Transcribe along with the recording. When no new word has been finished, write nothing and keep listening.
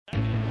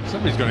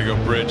Somebody's going to go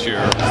bridge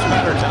here. It's a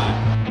matter of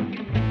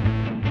time.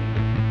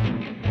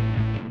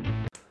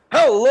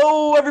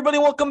 Hello, everybody.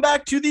 Welcome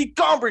back to the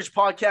Gonbridge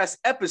Podcast,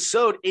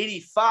 episode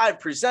 85,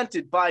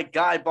 presented by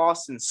Guy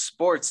Boston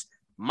Sports.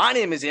 My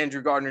name is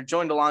Andrew Gardner,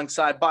 joined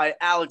alongside by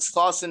Alex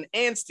Clausen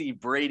and Steve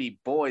Brady.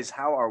 Boys,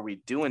 how are we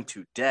doing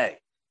today?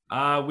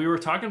 We were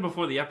talking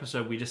before the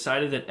episode. We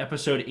decided that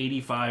episode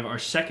 85, our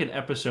second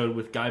episode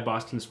with Guy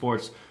Boston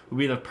Sports, would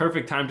be the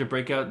perfect time to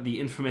break out the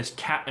infamous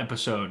cat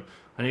episode.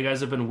 I know you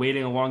guys have been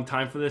waiting a long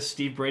time for this.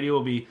 Steve Brady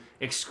will be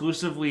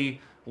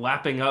exclusively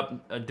lapping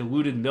up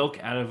diluted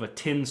milk out of a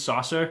tin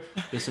saucer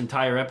this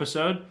entire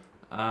episode.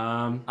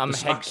 I'm a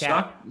head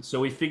cat. So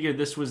we figured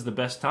this was the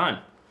best time.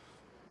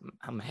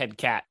 I'm a head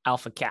cat,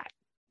 alpha cat.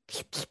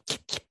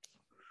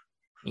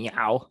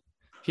 Meow.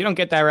 If you don't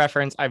get that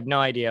reference, I have no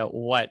idea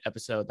what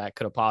episode that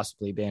could have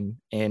possibly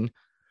been in,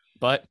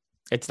 but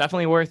it's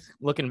definitely worth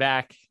looking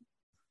back.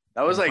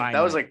 That was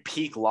like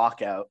peak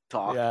lockout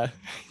talk. Yeah,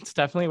 it's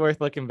definitely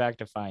worth looking back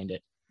to find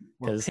it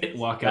because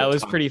that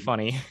was pretty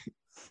funny.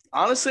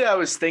 Honestly, I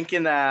was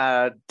thinking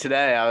that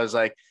today. I was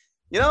like,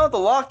 the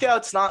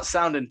lockout's not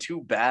sounding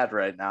too bad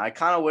right now. I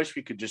kind of wish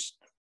we could just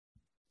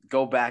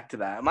go back to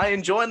that. Am I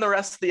enjoying the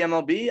rest of the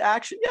MLB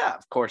action? Yeah,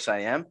 of course I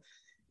am.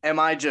 Am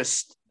I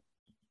just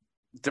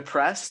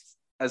depressed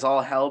as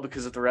all hell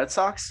because of the Red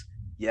Sox?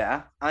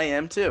 Yeah, I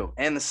am too.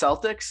 And the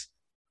Celtics?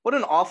 What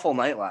an awful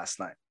night last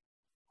night.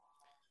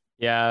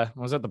 Yeah, I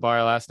was at the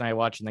bar last night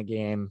watching the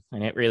game,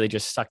 and it really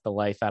just sucked the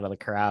life out of the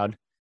crowd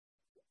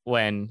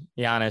when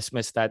Giannis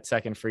missed that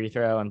second free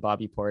throw and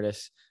Bobby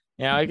Portis.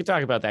 I could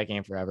talk about that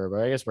game forever,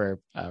 but I guess we're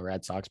a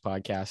Red Sox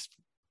podcast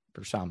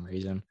for some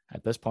reason.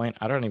 At this point,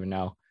 I don't even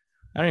know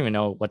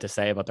what to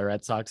say about the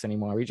Red Sox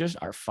anymore. We just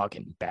are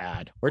fucking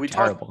bad. We're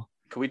terrible.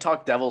 Can we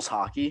talk Devils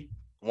hockey?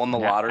 Won the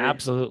lottery?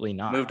 Absolutely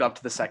not. Moved up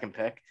to the second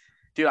pick.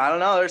 Dude, I don't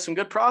know. There's some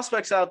good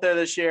prospects out there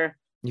this year.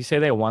 You say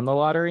they won the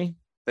lottery?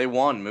 They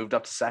won, moved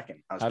up to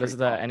second. How does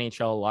the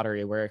NHL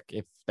lottery work?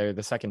 If they're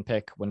the second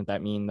pick, wouldn't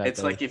that mean that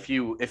it's like if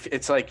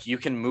it's like you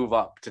can move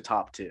up to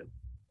top two,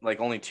 like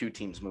only two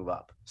teams move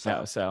up.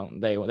 So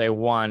they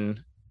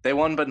won. They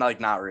won, but like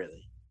not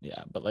really.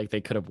 Yeah, but like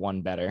they could have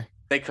won better.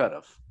 They could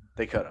have,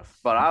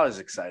 but I was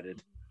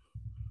excited.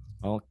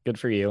 Well, good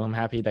for you. I'm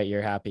happy that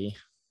you're happy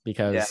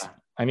because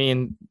I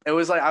mean, it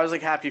was like I was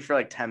like happy for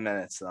like 10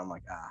 minutes, and I'm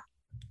like,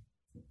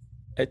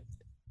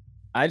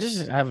 I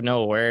just have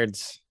no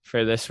words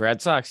for this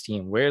Red Sox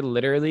team. We're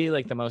literally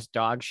like the most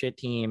dog shit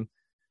team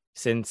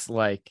since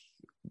like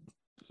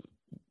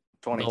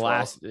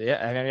 2012. I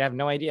have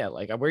no idea.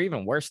 Like we're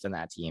even worse than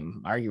that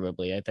team,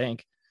 arguably, I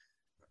think.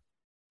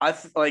 Are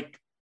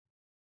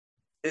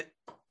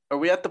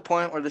we at the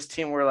point where this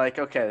team we're like,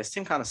 okay, this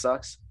team kind of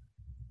sucks?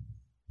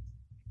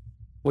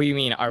 What do you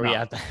mean? Are we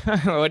at the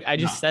I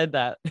just said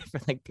that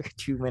for like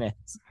 2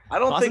 minutes. I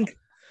don't think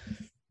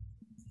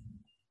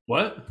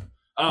what?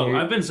 Oh,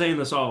 I've been saying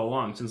this all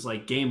along since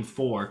like game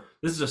 4.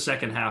 This is a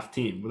second half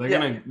team. They're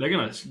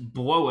gonna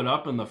blow it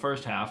up in the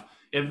first half.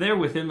 If they're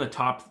within the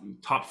top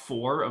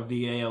 4 of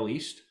the AL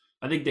East,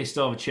 I think they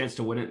still have a chance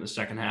to win it in the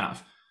second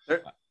half.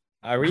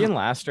 Are we in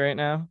last right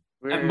now?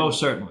 Most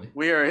certainly.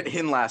 We are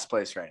in last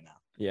place right now.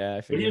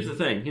 Yeah. But here's the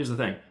thing.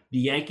 The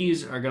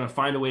Yankees are gonna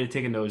find a way to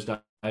take a nosedive.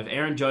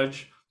 Aaron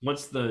Judge,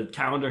 once the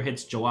calendar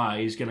hits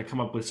July, he's gonna come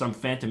up with some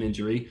phantom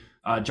injury.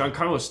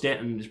 Giancarlo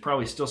Stanton is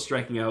probably still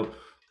striking out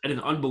at an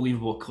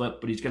unbelievable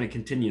clip, but he's going to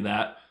continue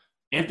that.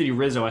 Anthony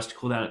Rizzo has to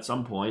cool down at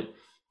some point.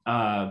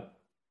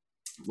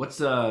 What's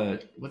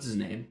his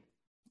name?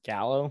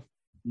 Gallo?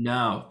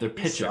 No, their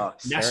pitcher,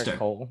 Nestor.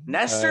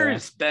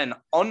 Nestor's been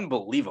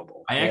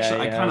unbelievable. I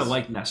kind of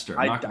like Nestor.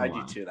 I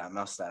do too. That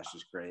mustache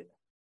is great.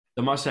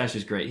 The mustache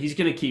is great. He's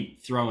going to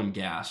keep throwing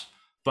gas.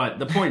 But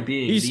the point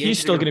being, he's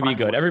still going to be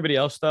good. Everybody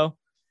else, though.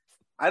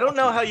 I don't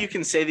know how you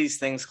can say these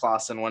things,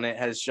 Clausen, when it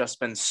has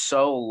just been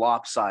so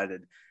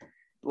lopsided.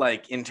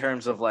 Like in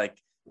terms of like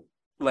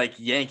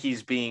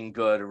Yankees being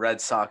good, Red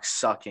Sox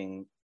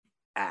sucking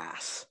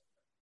ass.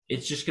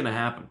 It's just gonna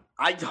happen.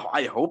 I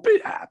hope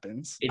it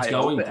happens. It's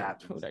going to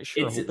happen. I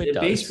sure hope it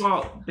does.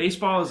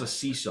 Baseball is a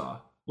seesaw.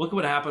 Look at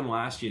what happened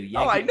last year.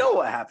 I know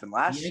what happened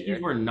last year. The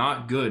Yankees were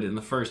not good in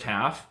the first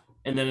half,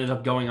 and then ended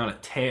up going on a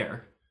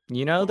tear.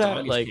 You know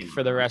that like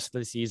for the rest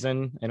of the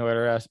season, in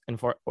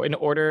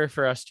order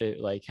for us to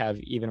like have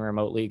even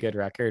remotely good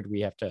record,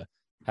 we have to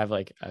have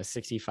like a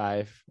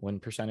 65 win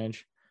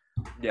percentage.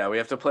 Yeah, we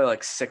have to play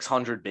like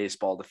 600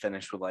 baseball to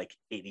finish with like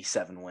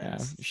 87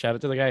 wins. Yeah. Shout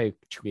out to the guy who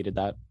tweeted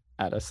that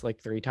at us like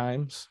 3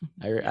 times.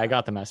 I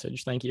got the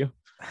message. Thank you.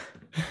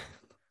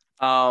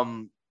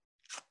 Can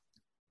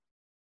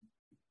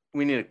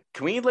we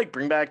like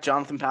bring back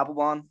Jonathan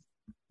Papelbon?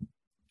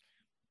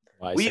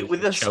 Why,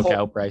 so choke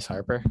out Bryce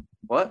Harper.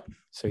 What?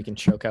 So he can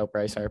choke out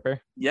Bryce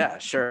Harper? Yeah,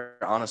 sure.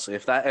 Honestly,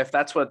 if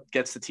that's what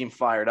gets the team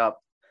fired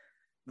up,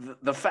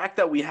 the fact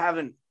that we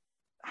haven't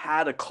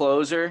had a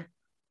closer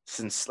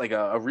since like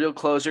a real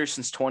closer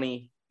since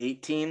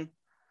 2018,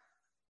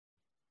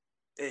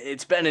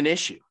 it's been an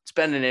issue. It's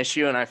been an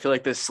issue, and I feel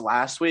like this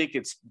last week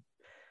it's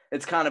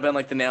kind of been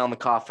like the nail in the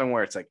coffin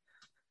where it's like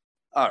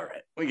All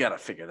right, we got to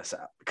figure this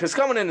out because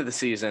coming into the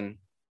season,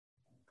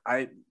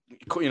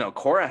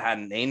 Cora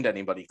hadn't named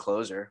anybody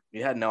closer.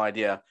 We had no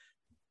idea.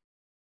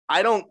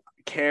 I don't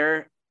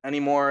care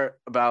anymore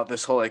about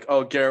this whole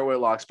Garrett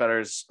Whitlock's better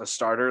as a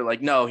starter.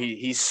 Like, no,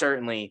 he's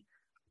certainly.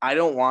 I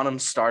don't want him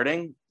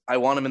starting. I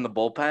want him in the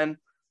bullpen,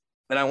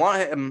 and I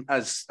want him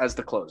as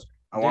the closer.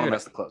 I want him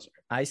as the closer.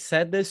 I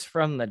said this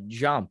from the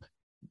jump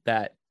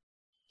that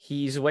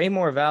he's way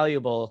more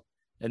valuable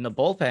in the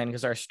bullpen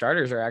because our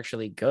starters are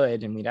actually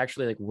good and we'd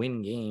actually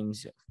win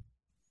games.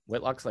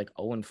 Whitlock's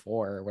 0-4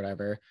 or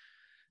whatever.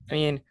 I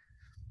mean,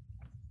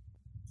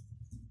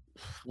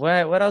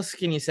 what else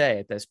can you say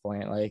at this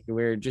point?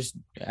 We're just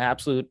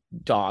absolute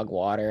dog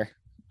water.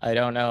 I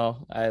don't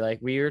know.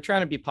 We were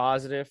trying to be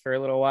positive for a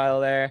little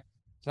while there.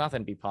 There's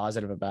nothing to be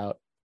positive about.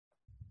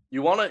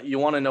 You want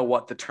to know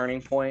what the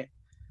turning point?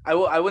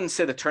 I wouldn't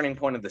say the turning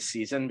point of the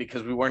season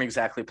because we weren't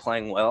exactly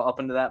playing well up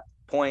into that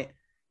point.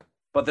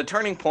 But the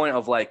turning point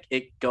of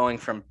it going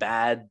from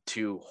bad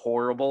to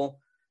horrible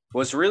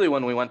was really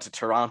when we went to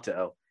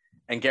Toronto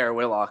and Garrett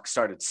Whitlock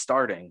started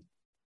starting.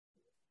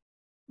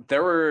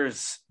 There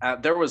was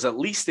at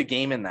least a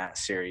game in that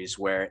series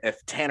where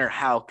if Tanner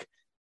Houck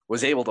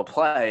was able to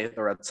play,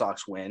 the Red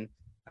Sox win.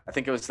 I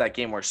think it was that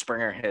game where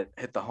Springer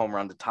hit the home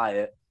run to tie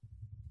it.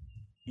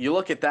 You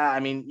look at that. I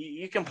mean,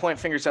 you can point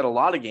fingers at a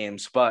lot of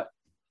games, but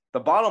the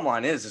bottom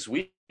line is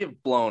we've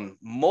blown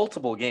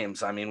multiple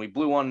games. I mean, we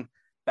blew one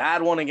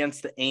bad one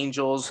against the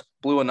Angels,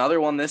 blew another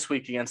one this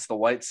week against the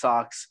White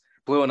Sox,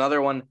 blew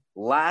another one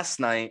last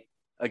night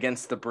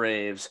against the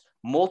Braves,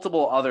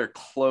 multiple other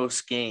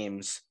close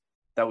games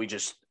that we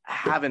just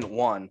haven't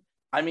won.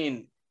 I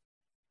mean,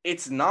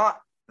 it's not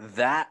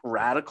that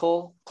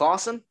radical,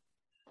 Clausen.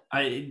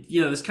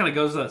 This kind of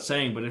goes without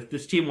saying, but if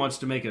this team wants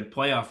to make a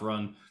playoff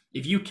run,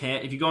 if you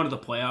go into the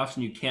playoffs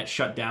and you can't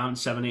shut down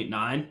 7, 8,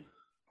 9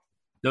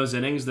 those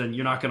innings, then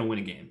you're not going to win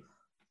a game.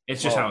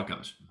 It's just how it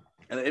goes.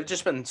 And it's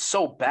just been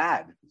so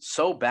bad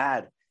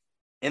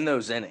in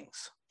those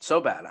innings. So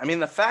bad. I mean,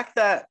 the fact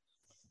that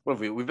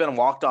we've been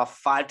walked off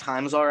 5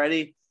 times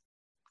already.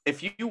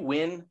 If you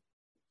win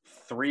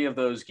 3 of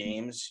those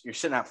games, you're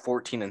sitting at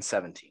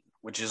 14-17,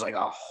 which is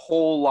a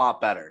whole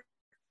lot better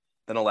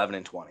than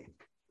 11-20.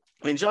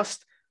 I mean,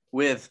 just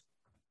with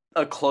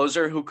a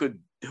closer who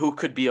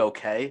could be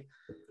okay.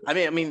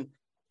 I mean,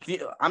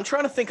 I'm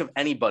trying to think of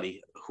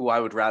anybody who I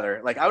would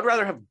rather I would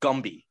rather have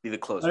Gumby be the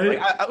closer.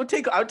 I would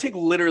take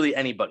literally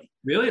anybody.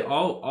 Really,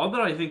 all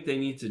that I think they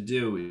need to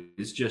do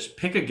is just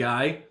pick a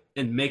guy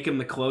and make him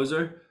the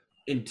closer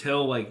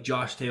until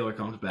Josh Taylor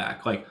comes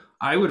back.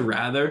 I would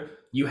rather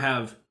you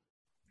have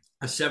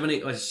a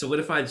 7-8, a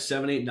solidified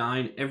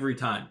 7-8-9 every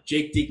time.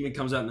 Jake Diekman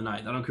comes out in the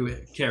ninth. I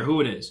don't care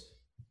who it is.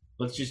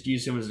 Let's just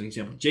use him as an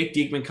example. Jake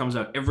Diekman comes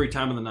out every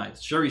time in the ninth.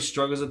 Sure, he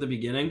struggles at the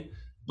beginning,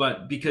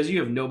 but because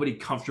you have nobody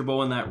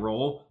comfortable in that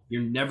role,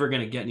 you're never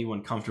going to get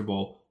anyone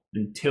comfortable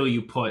until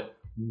you put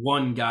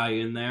one guy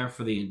in there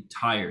for the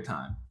entire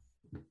time.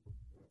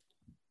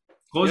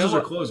 Closers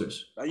are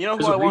closers. You know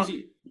who I want?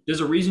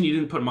 There's a reason you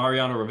didn't put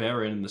Mariano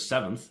Rivera in the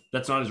 7th.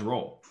 That's not his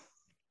role.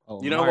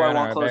 Oh, you know who I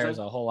want closer? Is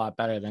a whole lot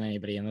better than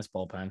anybody in this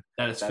bullpen.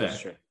 That is fair.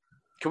 True.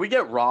 Can we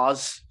get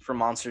Roz from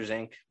Monsters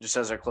Inc. just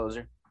as our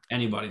closer?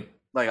 Anybody.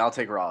 I'll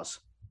take Roz.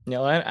 You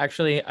know what?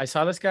 Actually, I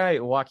saw this guy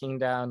walking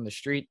down the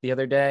street the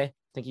other day. I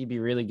think he'd be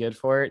really good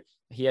for it.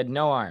 He had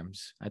no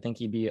arms. I think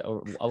he'd be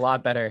a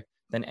lot better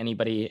than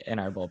anybody in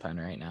our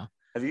bullpen right now.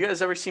 Have you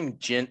guys ever seen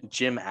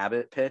Jim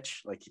Abbott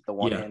pitch? The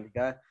one-handed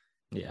guy?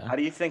 Yeah. How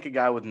do you think a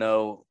guy with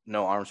no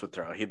arms would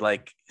throw? He'd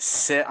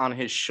sit on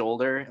his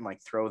shoulder and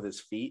throw with his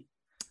feet.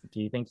 Do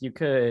you think you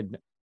could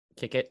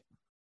kick it?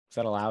 Is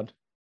that allowed?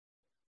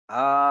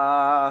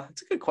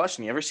 It's a good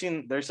question. You ever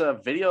seen? There's a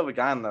video of a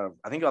guy on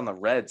the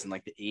Reds in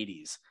the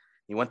 80s.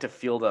 He went to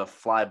field a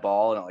fly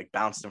ball and it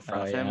bounced in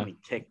front of him. And he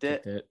kicked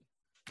it.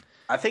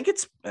 I think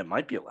it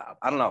might be allowed.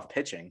 I don't know if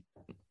pitching,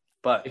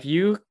 but if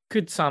you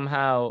could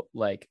somehow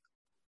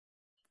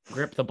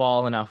grip the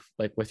ball enough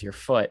with your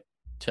foot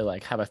to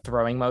have a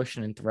throwing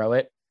motion and throw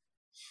it,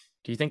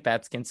 do you think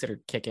that's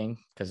considered kicking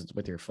because it's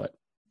with your foot?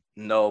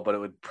 No, but it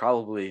would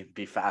probably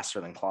be faster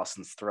than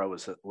Clausen's throw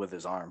with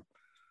his arm.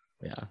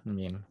 Yeah, I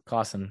mean,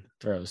 Clausen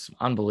throws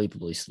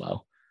unbelievably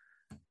slow.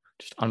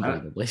 Just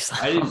unbelievably slow.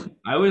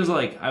 I was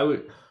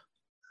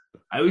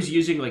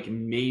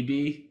using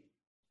maybe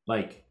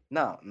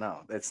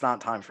No, it's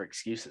not time for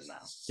excuses now.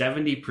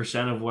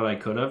 70% of what I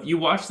could have. You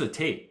watch the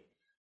tape.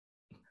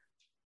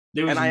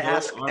 I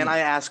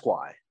ask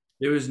why.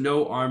 There was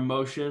no arm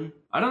motion.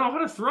 I don't know how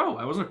to throw.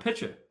 I wasn't a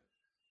pitcher.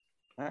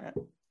 All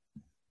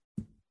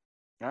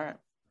right.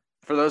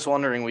 For those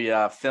wondering, we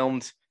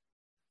filmed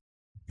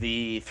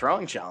the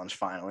throwing challenge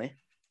finally.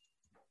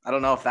 I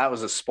don't know if that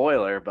was a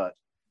spoiler, but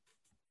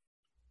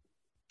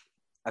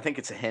I think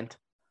it's a hint.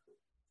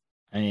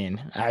 I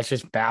mean, it's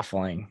just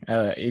baffling.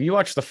 If you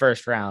watch the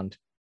first round,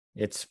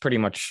 it's pretty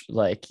much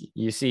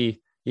you see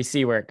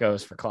where it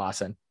goes for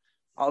Clausen.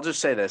 I'll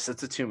just say this: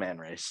 it's a 2-man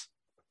race.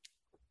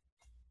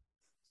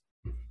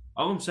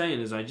 All I'm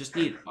saying is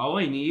all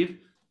I need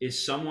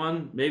is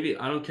someone, maybe,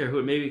 I don't care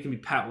who, maybe it can be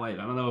Pat White.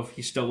 I don't know if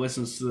he still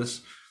listens to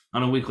this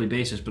on a weekly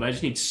basis, but I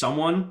just need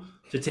someone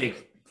to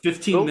take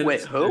 15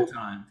 minutes of their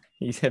time.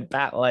 He said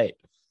Pat Light.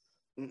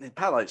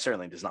 Pat Light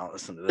certainly does not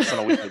listen to this on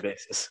a weekly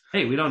basis.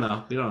 Hey, we don't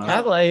know.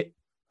 Pat Light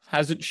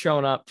hasn't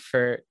shown up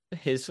for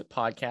his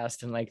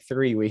podcast in like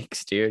 3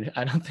 weeks, dude.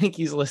 I don't think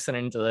he's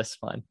listening to this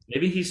one.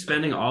 Maybe he's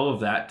spending all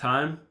of that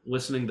time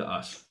listening to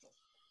us.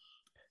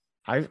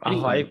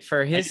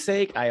 For his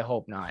sake, I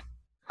hope not.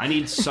 I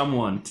need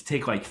someone to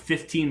take like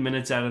 15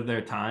 minutes out of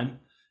their time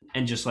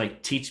and just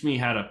like teach me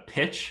how to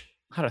pitch.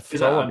 How to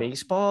throw a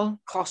baseball?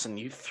 Clausen,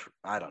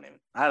 I don't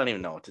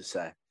even know what to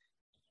say.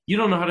 You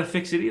don't know how to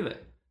fix it either.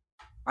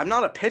 I'm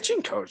not a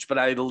pitching coach, but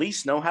I at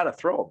least know how to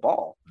throw a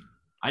ball.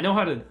 I know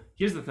how to.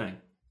 Here's the thing.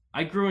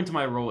 I grew into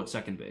my role at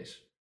second base.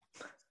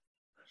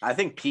 I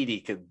think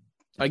PD could.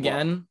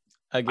 Again.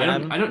 I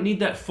don't need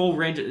that full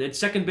range. At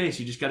second base,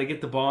 you just got to get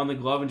the ball in the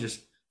glove and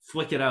just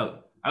flick it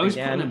out. I was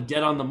putting him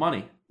dead on the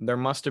money. There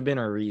must have been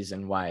a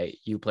reason why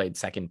you played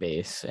second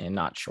base and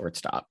not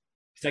shortstop.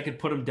 Because I could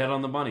put him dead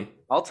on the money.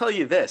 I'll tell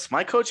you this.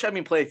 My coach had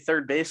me play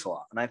third base a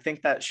lot, and I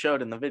think that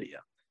showed in the video.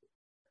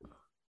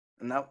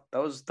 And that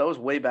was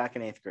way back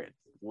in 8th grade.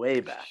 Way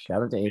back.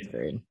 Shout out to 8th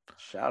grade.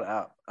 Shout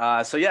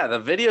out. So yeah, the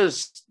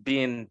video's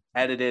being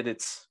edited.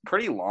 It's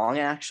pretty long,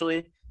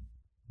 actually.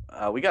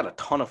 We got a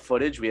ton of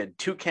footage. We had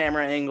 2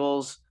 camera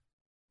angles.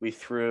 We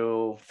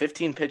threw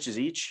 15 pitches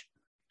each.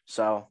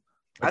 So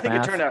I think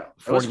it turned out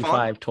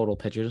 45 total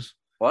pitches.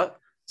 What?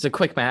 It's a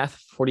quick math.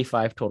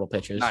 45 total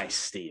pitches. Nice,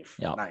 Steve.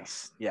 Yep.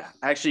 Nice. Yeah.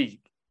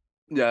 Actually,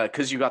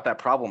 because you got that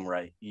problem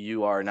right,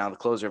 you are now the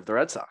closer of the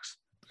Red Sox.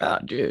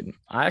 Dude.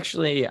 I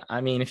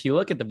mean, if you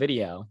look at the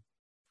video,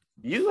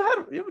 you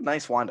have a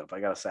nice windup, I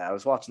gotta say. I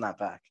was watching that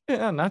back.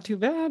 Yeah, not too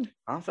bad.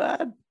 Not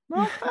bad.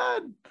 Not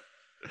bad.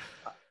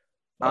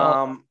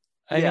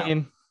 I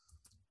mean,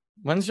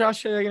 when's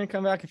Josh Taylor gonna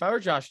come back? If I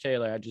were Josh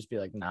Taylor, I'd just be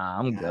like, nah,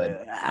 I'm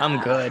good.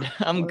 I'm good.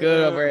 I'm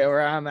good over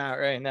where I'm at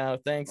right now.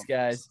 Thanks,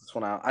 guys. This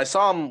one out. I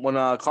saw him when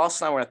Klaus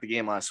and I were at the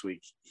game last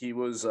week. He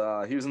was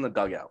in the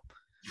dugout.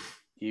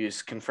 He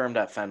was confirmed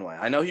at Fenway.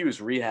 I know he was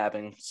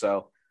rehabbing,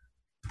 so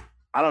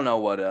I don't know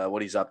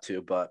what he's up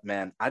to, but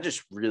man, I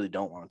just really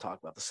don't want to talk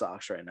about the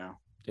Sox right now.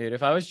 Dude,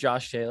 if I was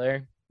Josh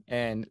Taylor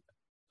and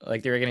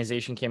like the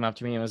organization came up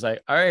to me and was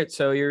like, all right,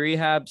 so your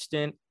rehab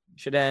stint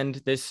should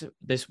end this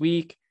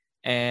week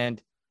and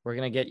we're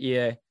going to get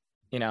you,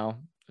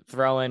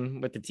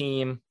 throwing with the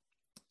team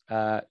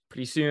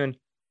pretty soon.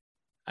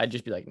 I'd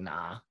just be like,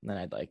 nah. And then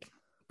I'd like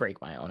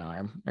break my own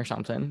arm or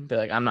something. Be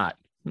like, I'm not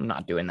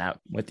doing that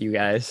with you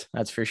guys.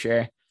 That's for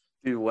sure.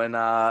 Dude, when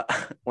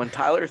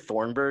Tyler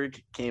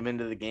Thornburg came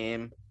into the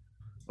game,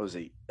 what was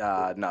he?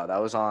 No,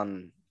 that was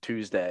on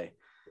Tuesday.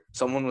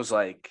 Someone was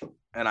like,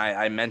 and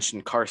I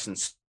mentioned Carson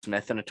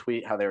Smith in a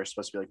tweet, how they were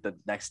supposed to be like the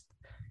next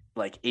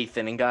like 8th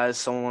inning guys.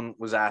 Someone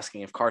was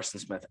asking if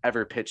Carson Smith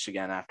ever pitched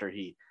again after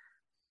he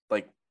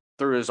like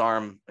threw his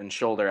arm and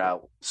shoulder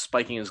out,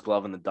 spiking his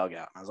glove in the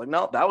dugout. I was like,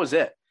 no, that was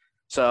it.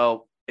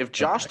 So if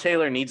Josh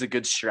Taylor needs a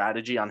good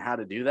strategy on how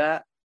to do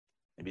that,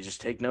 maybe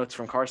just take notes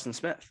from Carson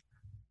Smith.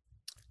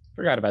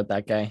 Forgot about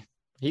that guy.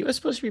 He was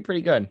supposed to be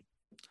pretty good.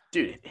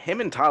 Dude,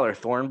 him and Tyler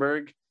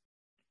Thornburg,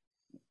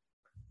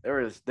 they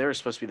were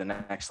supposed to be the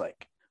next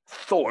like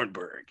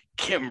Thornburg,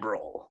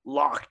 Kimbrel,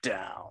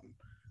 lockdown.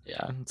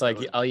 Yeah, it's like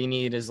all you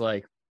need is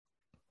like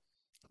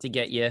to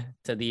get you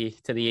to the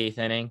 8th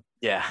inning.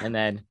 Yeah, and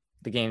then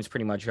the game's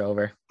pretty much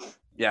over.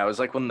 Yeah, it was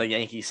like when the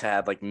Yankees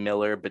had like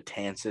Miller,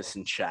 Betances,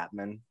 and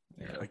Chapman.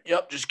 Yeah. Like,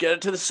 yep, just get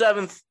it to the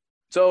 7th.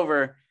 It's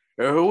over.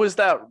 Or who was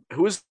that?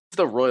 Who was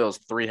the Royals'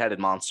 3-headed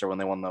monster when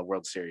they won the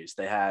World Series?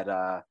 They had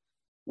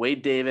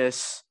Wade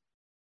Davis.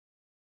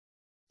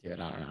 Dude,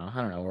 I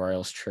don't know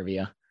Royals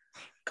trivia.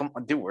 Come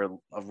on, dude, we're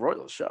a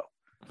Royals show.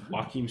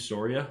 Joakim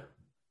Soria.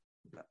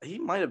 He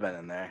might have been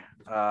in there.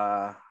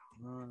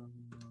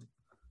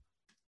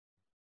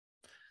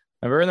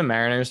 Remember when the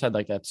Mariners had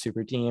like that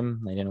super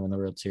team? They didn't win the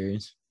World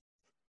Series.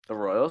 The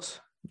Royals?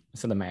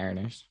 So the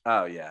Mariners.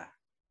 Oh, yeah.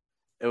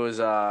 It was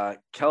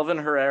Kelvin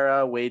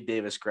Herrera, Wade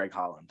Davis, Greg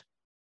Holland.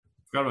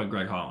 Forgot about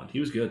Greg Holland. He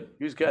was good.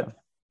 He was good.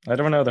 I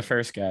don't know the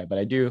first guy, but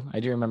I do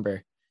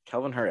remember.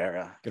 Kelvin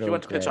Herrera. He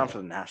went to pitch on for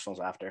the Nationals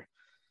after.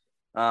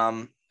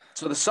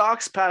 So the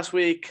Sox past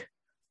week,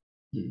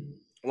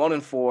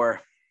 1-4.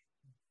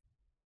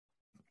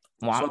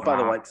 Swept by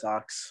the White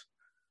Sox.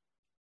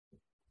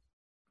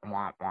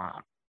 I'm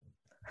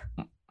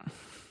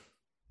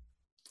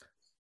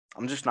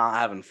just not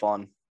having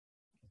fun.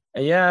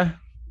 Yeah.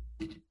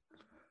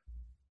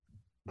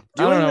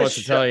 I don't know what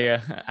to tell you.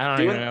 I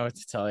don't even know what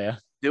to tell you.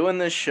 Doing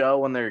this show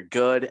when they're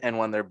good and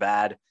when they're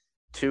bad,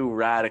 2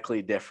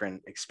 radically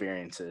different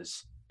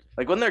experiences.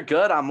 Like when they're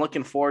good, I'm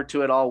looking forward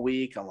to it all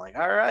week. I'm like,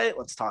 all right,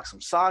 let's talk some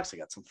Sox. I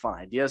got some fun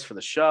ideas for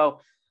the show.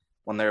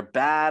 When they're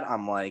bad,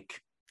 I'm like,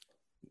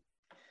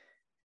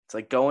 it's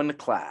like going to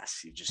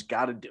class. You just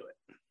got to do it.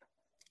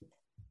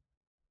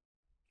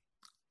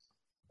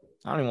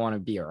 I don't even want to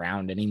be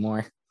around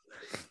anymore.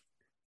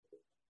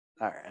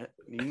 All right.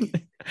 Do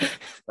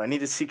I need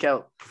to seek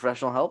out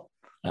professional help?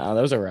 That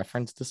was a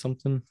reference to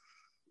something.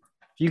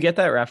 If you get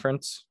that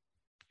reference,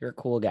 you're a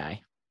cool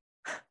guy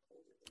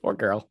or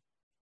girl.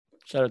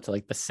 Shout out to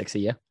like the 6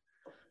 of you.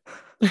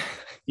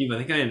 Steve, I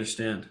think I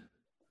understand.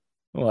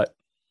 What?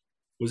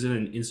 Was it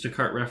an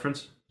Instacart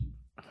reference?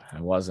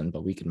 I wasn't,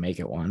 but we can make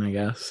it one, I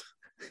guess.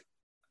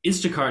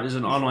 Instacart is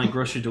an online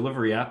grocery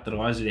delivery app that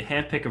allows you to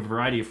handpick a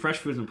variety of fresh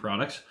foods and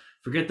products.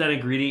 Forget that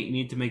ingredient you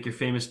need to make your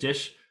famous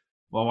dish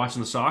while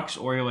watching the Sox,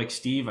 or you're like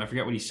Steve. I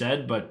forget what he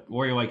said, but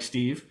or you're like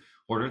Steve.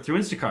 Order it through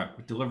Instacart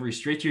with delivery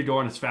straight to your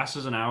door in as fast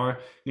as an hour.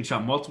 You can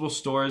shop multiple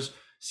stores,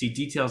 see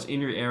details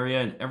in your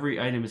area, and every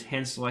item is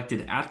hand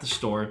selected at the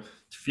store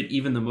to fit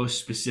even the most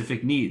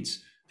specific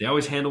needs. They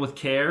always handle with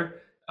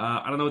care.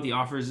 I don't know what the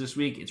offer is this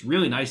week. It's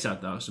really nice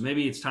out though, so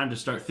maybe it's time to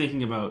start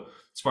thinking about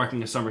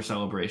sparking a summer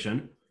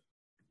celebration.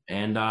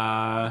 And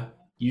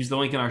use the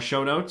link in our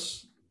show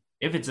notes,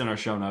 if it's in our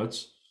show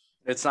notes.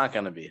 It's not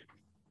going to be,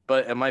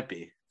 but it might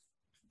be,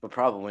 but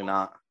probably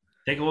not.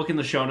 Take a look in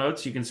the show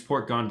notes. You can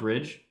support Gone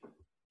Bridge.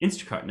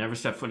 Instacart, never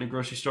step foot in a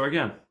grocery store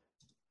again.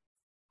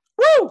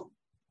 Woo!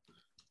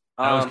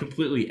 I was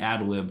completely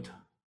ad-libbed.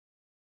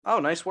 Oh,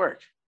 nice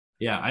work.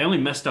 Yeah, I only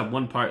messed up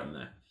one part in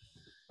there.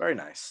 Very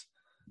nice.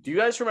 Do you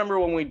guys remember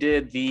when we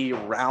did the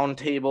round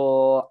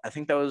table? I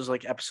think that was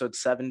like episode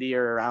 70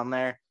 or around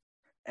there.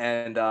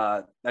 And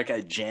that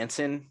guy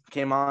Jansen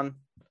came on.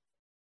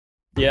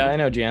 Yeah, I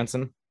know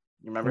Jansen.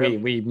 You remember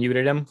him? We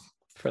muted him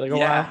for like a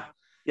while.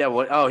 Yeah.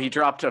 What? Oh, he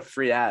dropped a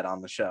free ad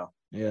on the show.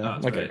 Yeah, Oh,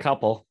 like right. a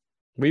couple.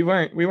 We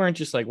weren't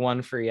just like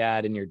one free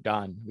ad and you're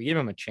done. We gave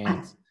him a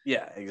chance.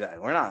 Yeah, exactly.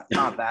 We're not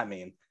that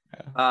mean.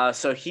 Yeah.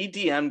 So he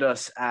DM'd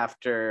us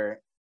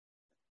after.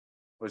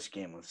 Which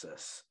game was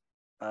this?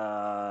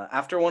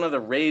 After one of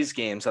the Rays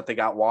games that they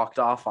got walked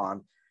off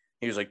on.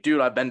 He was like, dude,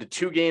 I've been to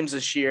 2 games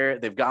this year.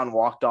 They've gotten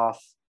walked off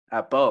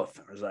at both.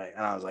 I was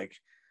like,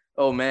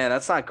 oh man,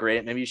 that's not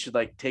great. Maybe you should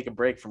like take a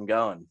break from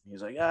going. He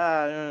was like,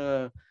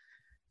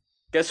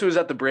 guess who was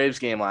at the Braves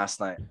game last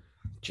night?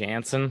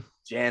 Jansen.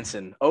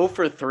 0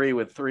 for 3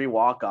 with 3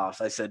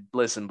 walk-offs. I said,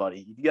 listen,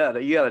 buddy, you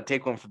gotta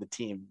take one for the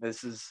team.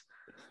 This is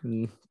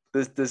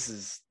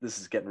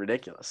getting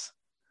ridiculous.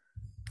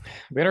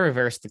 We gotta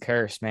reverse the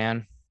curse,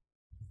 man.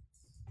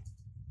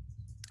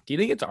 Do you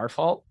think it's our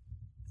fault?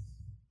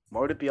 Why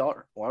would it be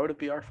our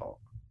fault?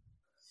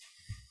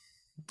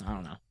 I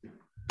don't know.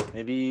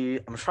 Maybe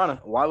I'm trying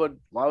to. Why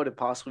would it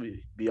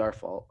possibly be our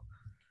fault?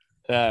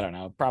 I don't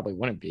know. It probably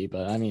wouldn't be,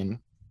 but I mean,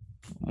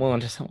 willing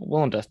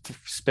to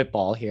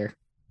spitball here.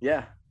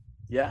 Yeah.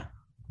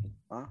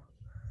 Huh?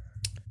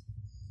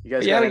 You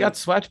guys? We got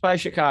swept by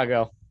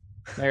Chicago.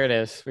 There it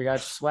is. We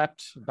got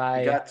swept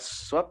by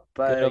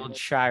good old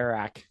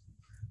Chirac.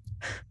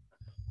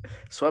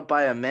 Swept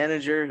by a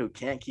manager who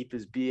can't keep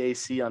his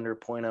BAC under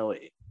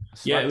 .08.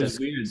 Yeah, it was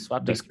weird.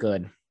 Swept us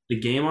good. The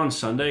game on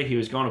Sunday, he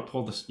was going to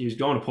pull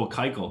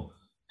Keuchel,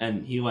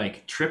 and he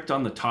like tripped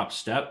on the top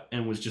step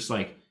and was just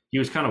like he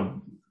was kind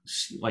of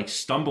like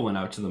stumbling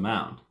out to the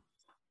mound.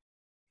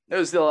 It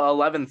was the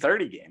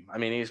 11:30 game. I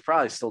mean, he's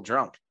probably still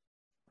drunk.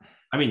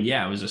 I mean,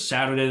 yeah, it was a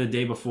Saturday the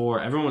day before.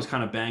 Everyone was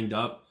kind of banged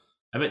up.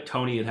 I bet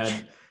Tony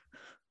had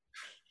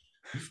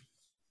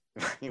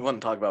You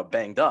wouldn't talk about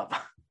banged up.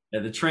 Yeah,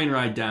 the train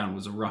ride down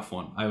was a rough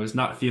one. I was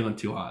not feeling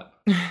too hot.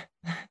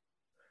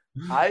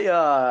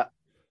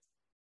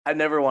 I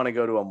never want to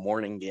go to a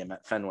morning game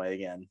at Fenway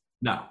again.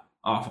 No,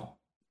 awful.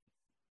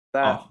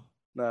 Yeah.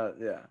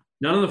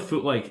 None of the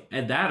food like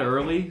at that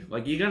early.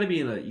 Like you got to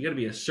be in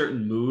a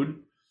certain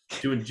mood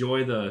to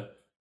enjoy the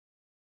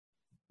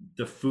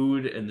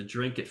food and the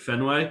drink at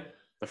Fenway.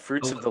 The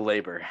fruits of the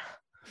labor.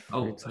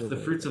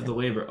 The fruits of the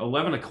labor.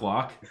 11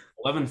 o'clock,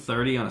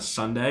 11:30 on a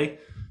Sunday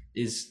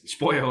is,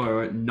 spoiler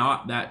alert,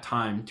 not that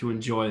time to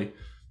enjoy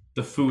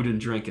the food and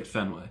drink at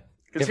Fenway.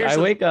 If I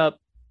wake up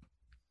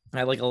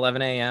at like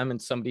 11 a.m.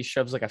 and somebody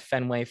shoves like a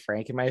Fenway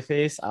Frank in my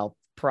face, I'll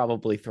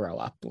probably throw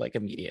up like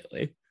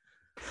immediately.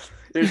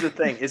 Here's the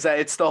thing is that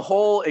it's the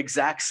whole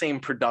exact same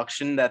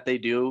production that they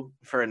do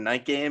for a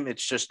night game.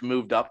 It's just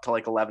moved up to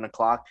like 11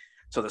 o'clock.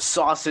 So the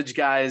sausage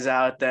guy is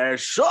out there,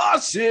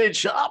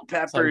 sausage, hot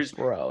peppers. Like,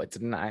 bro, it's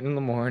 9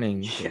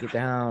 a.m. Take it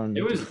down.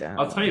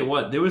 I'll tell you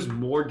what, there was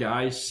more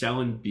guys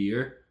selling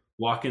beer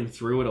walking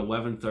through at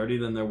 11:30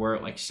 than there were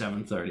at like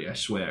 7:30, I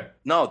swear.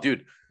 No,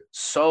 dude,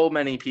 so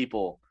many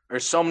people or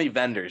so many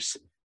vendors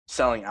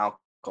selling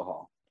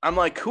alcohol. I'm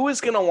like, who is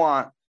going to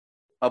want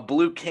a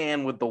blue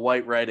can with the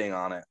white writing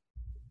on it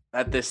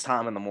at this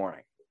time in the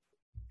morning?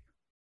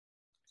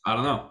 I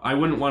don't know. I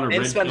wouldn't want a And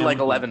red spend can like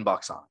with $11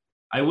 on it.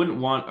 I wouldn't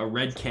want a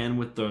red can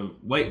with the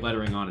white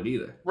lettering on it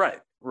either. Right.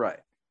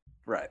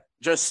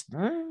 Just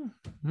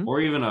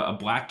or even a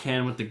black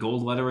can with the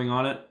gold lettering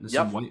on it. There's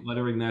some white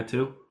lettering there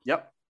too.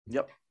 Yep.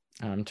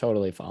 I'm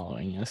totally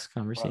following this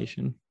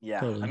conversation.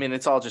 Yeah. Totally. I mean,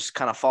 it's all just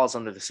kind of falls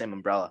under the same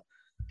umbrella.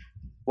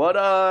 What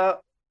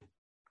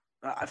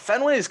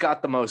Fenway's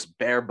got the most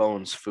bare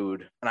bones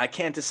food, and I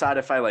can't decide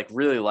if I like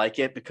really like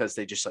it because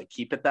they just like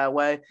keep it that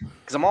way.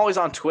 Because I'm always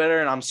on Twitter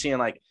and I'm seeing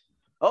like,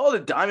 oh,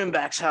 the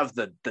Diamondbacks have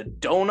the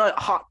donut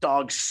hot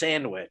dog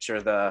sandwich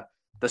or the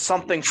The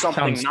something Sounds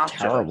nachos.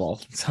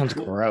 terrible. Sounds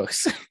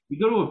gross. You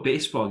go to a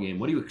baseball game.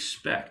 What do you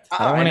expect?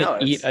 I don't know,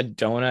 want to eat it's- a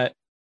donut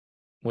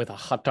with a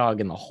hot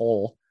dog in the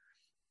hole.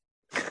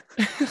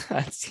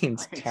 That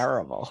seems Nice.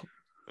 terrible.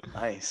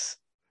 Nice.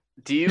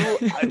 Do you?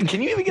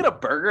 Can you even get a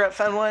burger at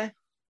Fenway?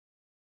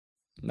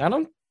 I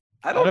don't.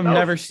 I don't I've know.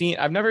 never seen.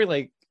 I've never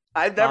like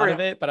I've thought never. of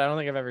it, but I don't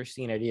think I've ever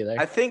seen it either.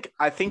 I think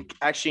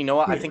actually, you know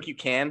what? I think you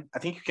can. I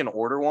think you can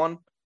order one.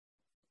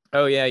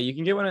 Oh yeah, you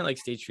can get one at like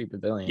State Street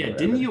Pavilion. Yeah, or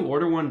didn't whatever. you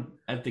order one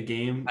at the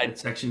game I-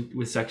 with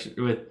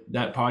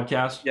that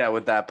podcast? Yeah,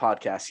 with that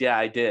podcast. Yeah,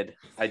 I did.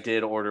 I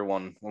did order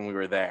one when we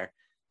were there.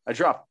 I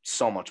dropped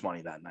so much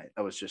money that night.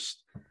 That was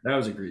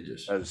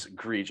egregious.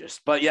 egregious.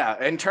 But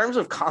yeah, in terms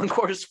of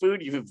concourse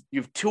food,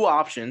 you've two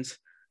options: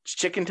 it's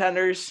chicken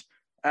tenders.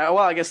 Well,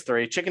 I guess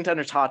three: chicken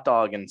tenders, hot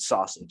dog, and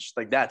sausage.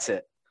 Like that's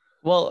it.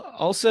 Well,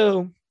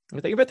 also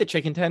the thing about the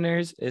chicken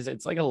tenders is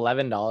it's like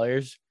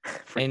 $11,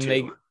 For and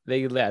two.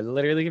 they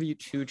literally give you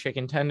 2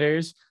 chicken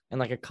tenders and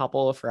like a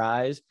couple of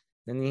fries.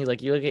 Then you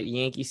look at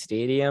Yankee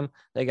Stadium,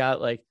 they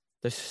got like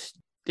the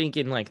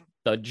stinking like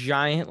the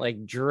giant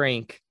like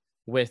drink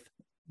with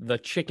the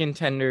chicken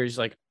tenders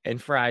like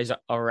and fries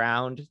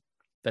around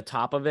the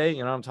top of it.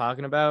 You know what I'm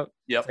talking about?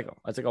 Yep.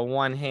 It's like a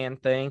one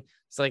hand thing.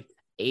 It's like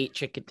 8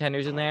 chicken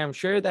tenders in there. I'm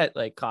sure that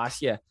like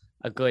costs you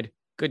a good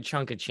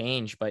chunk of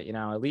change, but you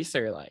know, at least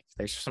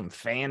there's some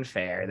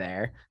fanfare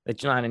there.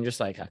 That's not in just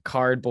like a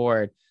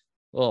cardboard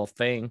little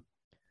thing.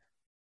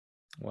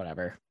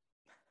 Whatever.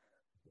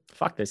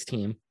 Fuck this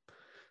team.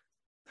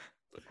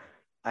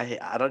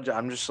 I don't.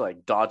 I'm just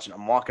like dodging.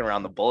 I'm walking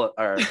around the bullet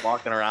or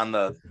walking around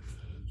the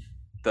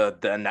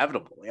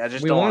inevitable. I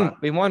just We don't won.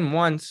 want. We won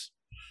once.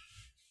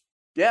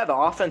 Yeah, the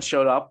offense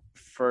showed up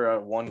for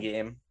one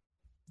game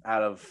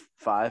out of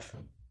 5.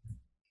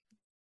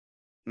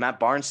 Matt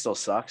Barnes still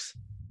sucks.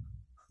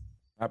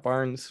 Matt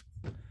Barnes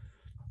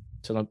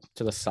to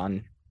the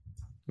sun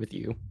with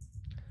you.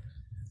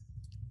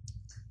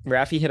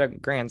 Rafi hit a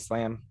grand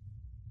slam.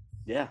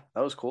 Yeah,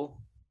 that was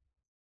cool.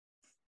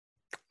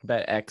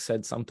 Bet X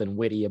said something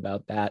witty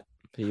about that.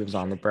 He was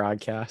on the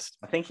broadcast.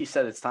 I think he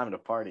said it's time to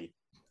party.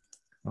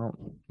 Well,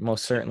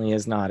 most certainly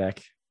is not,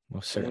 Ek.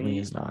 Most Can certainly we-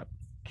 is not.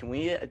 Can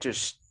we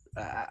just?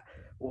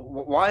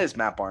 Why is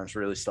Matt Barnes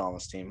really still on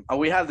this team?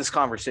 We had this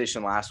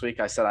conversation last week.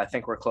 I said I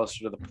think we're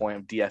closer to the point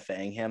of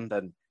DFAing him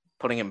than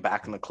putting him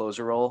back in the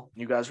closer role.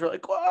 You guys were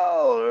like,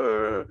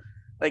 "Whoa!"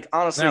 Like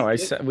honestly, No,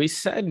 we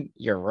said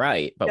you're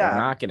right, but Yeah, we're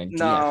not going to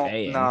no,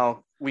 DFA him.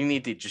 no. We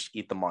need to just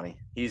eat the money.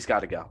 He's got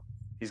to go.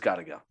 He's got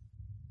to go.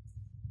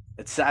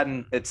 It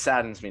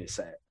saddens me to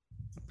say it.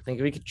 I think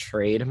we could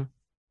trade him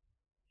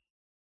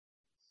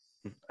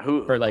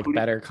Who for like who do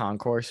you- better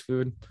concourse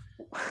food.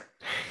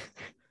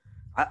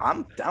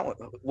 I'm down with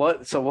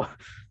what. So what?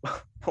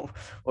 What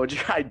would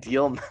your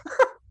ideal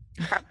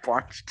Matt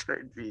Barnes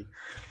trade be?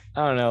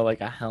 I don't know, like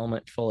a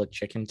helmet full of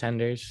chicken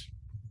tenders.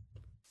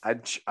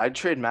 I'd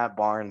trade Matt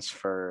Barnes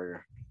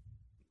for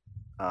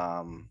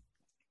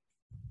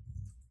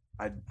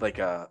I'd like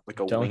a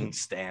Don't- wing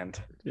stand.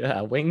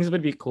 Yeah, wings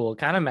would be cool.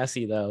 Kind of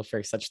messy though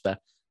for such the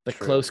True.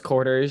 close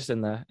quarters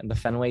and the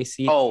Fenway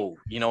seat. Oh,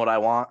 you know what I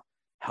want?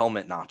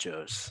 Helmet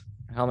nachos.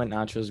 Helmet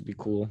nachos would be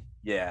cool.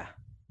 Yeah.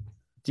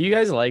 Do you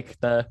guys like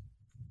the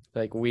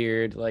like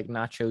weird like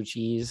nacho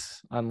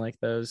cheese on like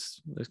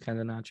those kind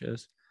of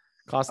nachos?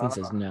 Costin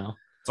says no.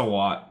 It's a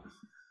lot.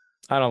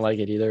 I don't like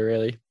it either,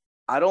 really.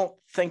 I don't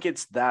think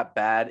it's that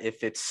bad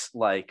if it's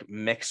like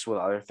mixed with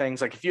other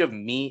things. Like if you have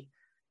meat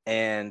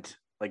and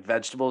like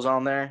vegetables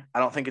on there, I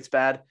don't think it's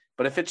bad.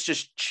 But if it's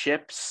just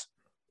chips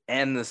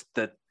and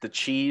the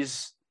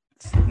cheese,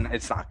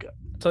 it's not good.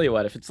 Tell you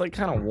what, if it's like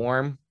kind of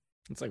warm,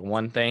 it's like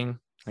one thing.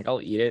 Like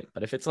I'll eat it,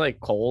 but if it's like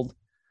cold,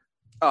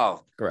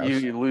 Oh, gross.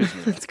 you lose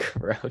me. It's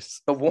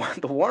gross. The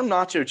warm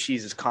nacho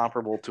cheese is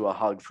comparable to a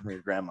hug from your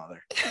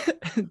grandmother.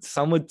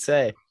 Some would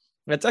say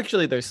that's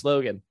actually their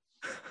slogan.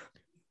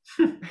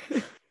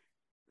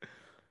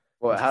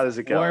 Well, how does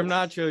it go? Warm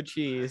nacho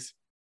cheese,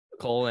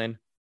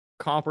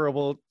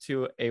 comparable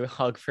to a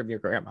hug from your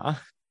grandma.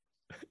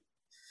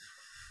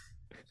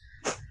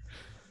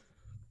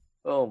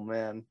 Oh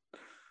man.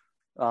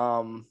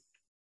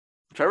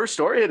 Trevor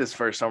Story hit his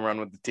first home run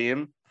with the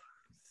team.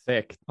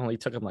 Sick. Only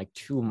took him like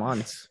 2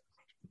 months.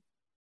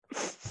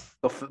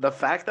 The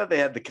fact that they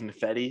had the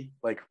confetti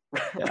like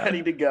Yeah.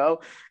 ready to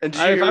go, and did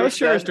you If hear I what was he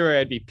Trevor said? Story,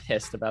 I'd be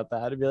pissed about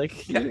that. I'd be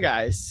like, you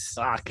guys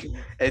suck.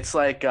 It's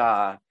like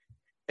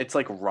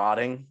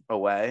rotting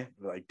away.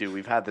 Like, dude,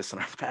 we've had this in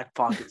our back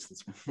pocket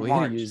since We're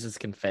gonna March. use this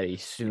confetti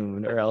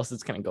soon, or else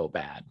it's gonna go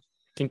bad.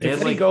 Can They had,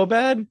 confetti like- go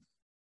bad?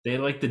 They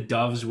had like the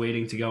doves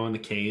waiting to go in the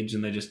cage,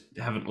 and they just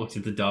haven't looked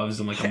at the doves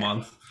in like a Yeah.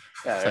 month.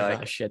 Yeah, It's they're like,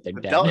 like, oh shit, they're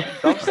dead.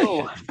 Don't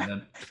still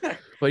And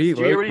What do you?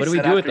 Did you hear what he What do we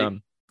said do with after he-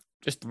 them?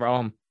 Just throw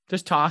them.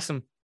 Just toss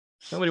them.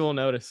 Nobody will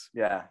notice.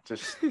 yeah,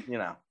 just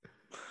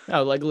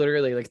No, like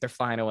literally, like they're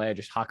flying away.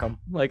 Just huck them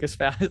like as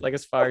fast, like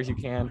as far as you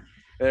can.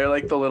 they're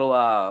like the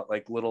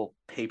little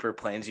paper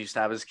planes you used to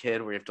have as a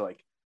kid where you have to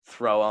like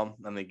throw them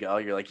and they go.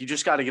 You're like, you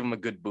just got to give them a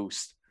good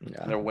boost,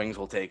 Yeah. and their wings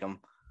will take them.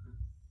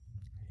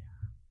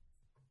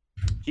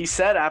 He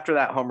said after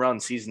that home run,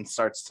 season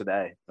starts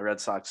today. The Red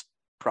Sox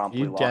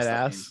promptly You lost dead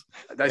that ass.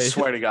 game. I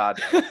swear to God.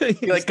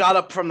 He like got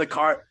up from the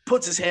car,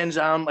 puts his hands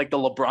down like the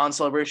LeBron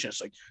celebration.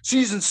 It's like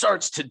season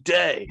starts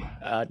today.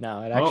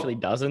 No, it actually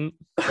doesn't.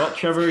 Well,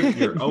 Trevor,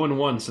 you're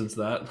 0-1 since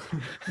that.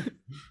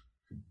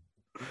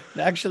 It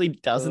actually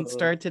doesn't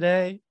start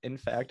today. In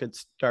fact, it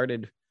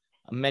started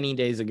many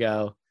days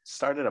ago.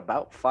 Started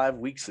about 5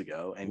 weeks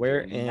ago, and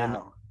We're here in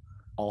now.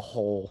 a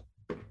hole.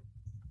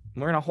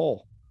 We're in a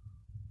hole.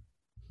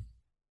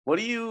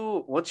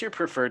 What's your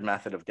preferred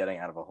method of getting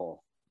out of a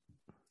hole?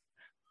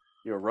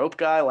 You're a rope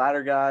guy,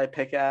 ladder guy,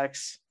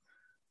 pickaxe.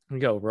 We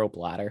go rope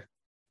ladder.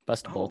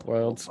 Best of both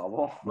worlds.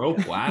 Bubble.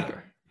 Rope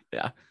ladder.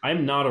 Yeah.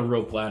 I'm not a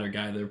rope ladder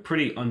guy. They're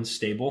pretty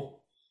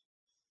unstable.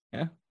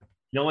 Yeah.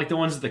 You know, like the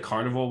ones at the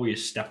carnival where you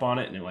step on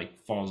it and it like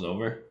falls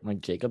over.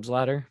 Like Jacob's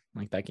ladder,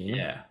 like that game.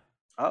 Yeah.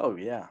 Oh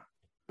yeah.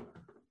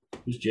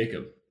 Who's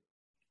Jacob?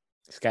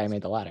 This guy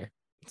made the ladder.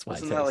 That's why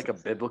Isn't it that like a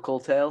biblical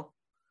tale?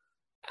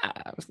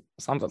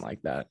 something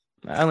like that.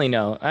 I only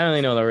know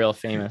the real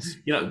famous.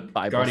 You know,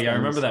 Bible Gardy, I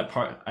remember things. that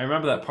part. I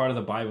remember that part of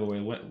the Bible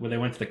where they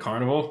went to the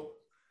carnival.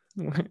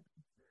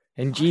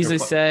 And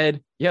Jesus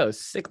said, "Yo,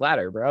 sick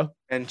ladder, bro."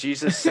 And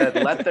Jesus said,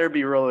 "Let there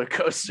be roller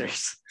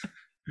coasters."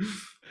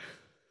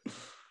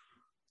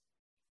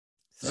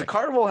 Does a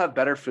carnival have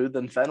better food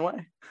than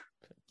Fenway?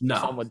 No.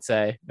 Some would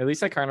say. At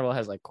least that carnival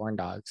has like corn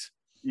dogs.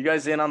 You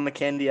guys in on the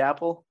candy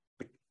apple?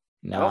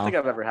 No, I don't think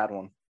I've ever had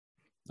one.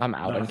 I'm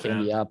out Not on a fan.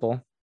 candy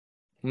apple.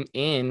 I'm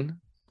in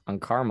on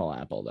caramel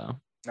apple though.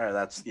 All right,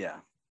 that's yeah.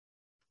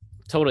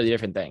 Totally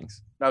different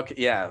things. Okay,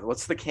 yeah.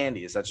 What's the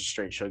candy? Is that just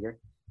straight sugar?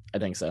 I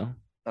think so.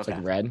 It's Okay.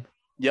 like red.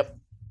 Yep.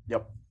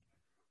 Yep.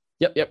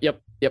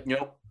 Yep.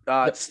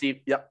 Yep.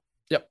 Steve. Yep.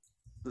 Yep.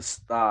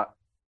 This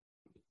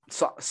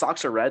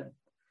socks are red.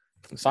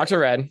 Socks are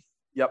red.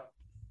 Yep.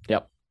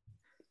 Yep.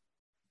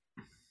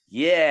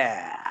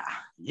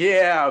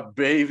 Yeah,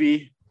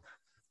 baby.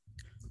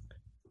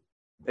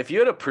 If you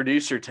had a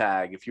producer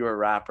tag, if you were a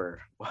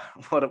rapper,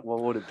 what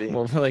would it be?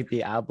 What would like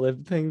the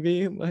ad-lib thing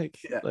be? Like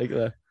Yeah.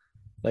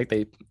 like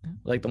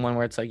the one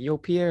where it's like, "Yo,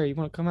 Pierre, you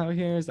want to come out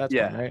here?" Is that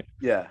Yeah. one, right?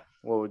 Yeah.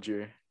 What would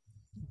you?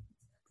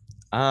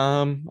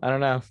 I don't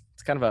know.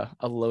 It's kind of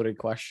a loaded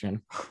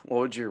question. What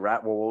would your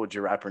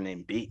rapper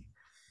name be?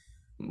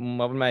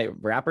 What would my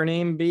rapper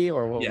name be,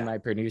 or what Yeah. would my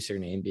producer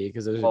name be?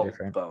 Because those are Well,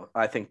 different. both.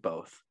 I think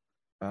both.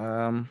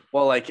 Um,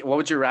 Well, like, what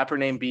would your rapper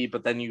name be?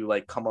 But then you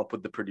like come up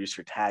with the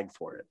producer tag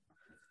for it.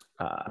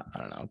 I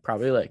don't know.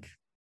 Probably like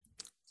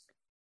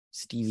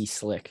Stevie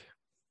Slick.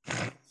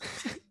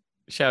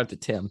 Shout out to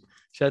Tim.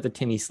 Shout out to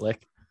Timmy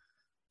Slick.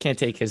 Can't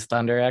take his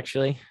thunder,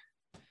 actually.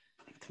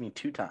 To me,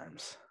 2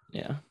 times.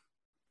 Yeah.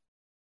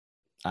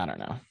 I don't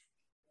know.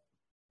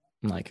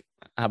 I'm like,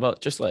 how about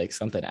just like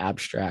something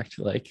abstract,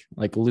 like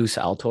loose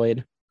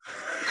Altoid?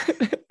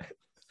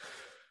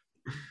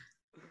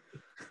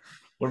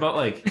 What about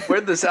like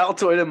Where'd this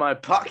Altoid in my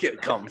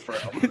pocket come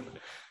from?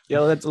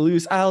 Yo, that's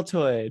loose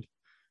Altoid.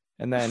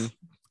 And then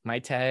my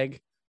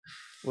tag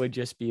would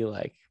just be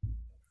like,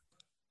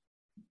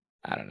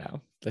 I don't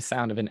know, the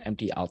sound of an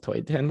empty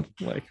Altoid tin.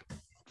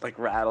 Like,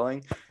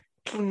 rattling.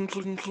 Cling,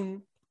 cling,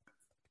 cling.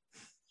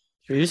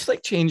 should we just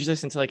like change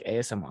this into like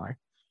ASMR?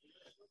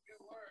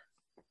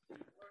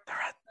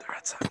 The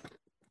red sound.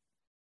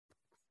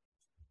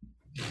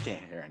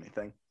 Can't hear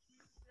anything.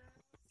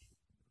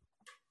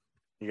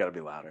 You gotta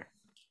be louder.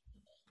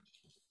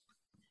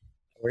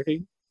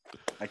 Working?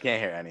 I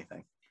can't hear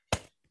anything.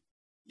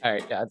 All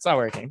right, yeah, it's not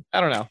working.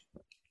 I don't know.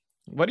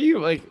 What do you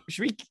like?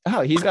 Should we?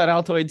 Oh, he's got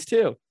Altoids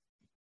too.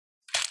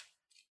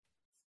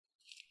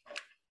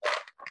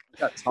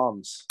 Got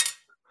Tums.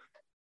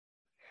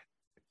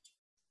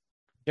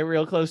 Get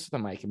real close to the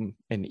mic and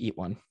eat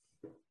one.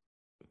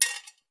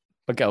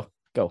 But go.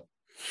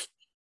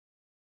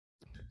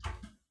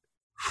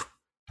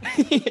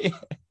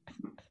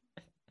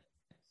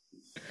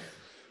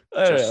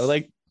 I don't know,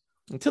 like,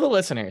 to the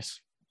listeners,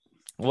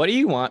 what do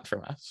you want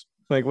from us?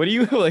 Like, what do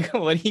you like?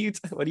 What do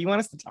you want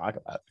us to talk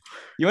about?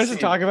 You want us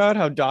to talk about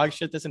how dog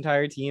shit this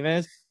entire team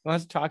is? You want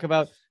us to talk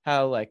about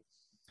how like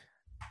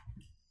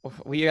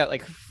we got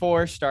like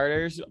 4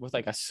 starters with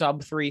like a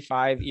sub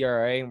 3.5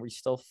 ERA and we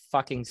still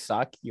fucking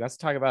suck? You want us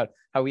to talk about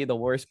how we had the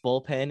worst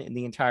bullpen in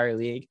the entire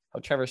league?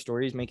 How Trevor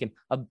Story is making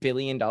 $1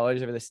 billion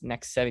over this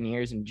next 7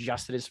 years and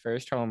just at his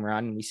first home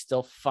run and we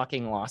still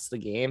fucking lost the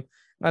game?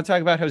 I'm not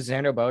talking about how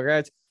Xander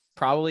Bogaerts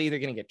probably either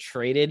going to get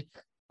traded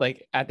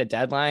like at the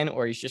deadline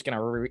or he's just going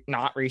to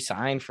not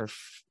resign for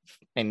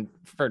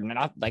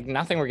not like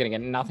nothing. We're going to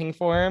get nothing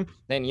for him.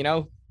 Then, you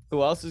know,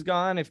 who else is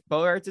gone? If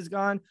Bogaerts is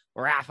gone,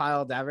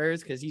 Rafael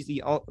Devers, because he's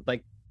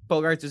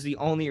Bogaerts is the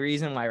only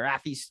reason why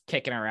Rafi's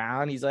kicking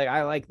around. He's like,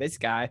 I like this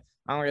guy.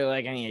 I don't really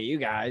like any of you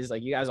guys.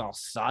 Like, you guys all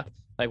suck.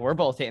 Like, we're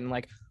both hitting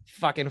like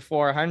fucking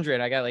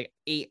 400. I got like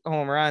 8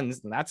 home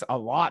runs, and that's a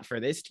lot for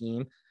this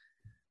team.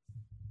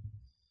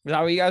 Is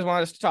that what you guys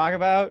want us to talk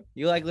about?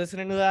 You like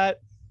listening to that?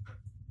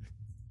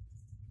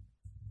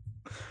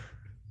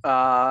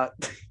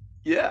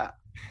 Yeah.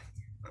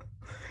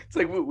 It's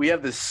like we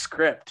have this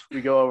script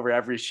we go over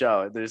every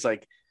show. There's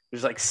like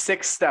There's like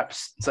 6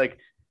 steps. It's like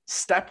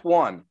step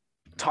 1,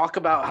 talk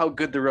about how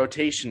good the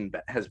rotation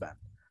has been.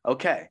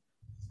 Okay.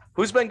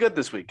 Who's been good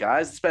this week,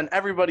 guys?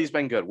 Everybody's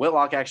been good.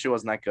 Whitlock actually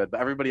wasn't that good, but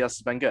everybody else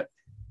has been good.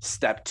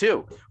 Step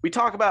 2, we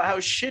talk about how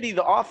shitty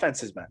the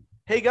offense has been.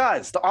 Hey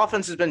guys, the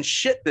offense has been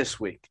shit this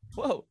week.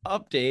 Whoa,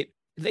 update.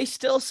 They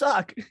still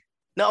suck.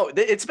 No,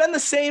 it's been the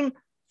same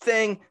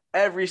thing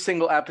every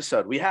single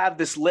episode. We have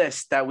this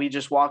list that we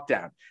just walked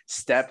down.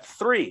 Step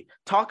 3,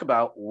 talk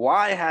about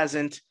why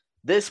hasn't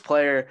this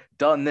player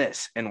done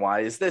this and why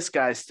is this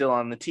guy still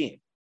on the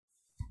team.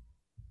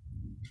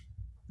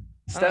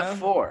 Step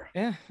 4.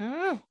 Yeah.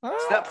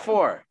 Step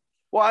 4,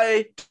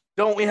 why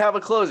don't we have a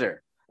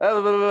closer?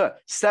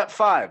 Step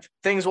 5,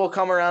 things will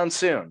come around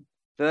soon.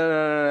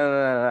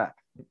 Can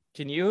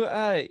you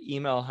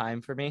email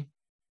Heim for me?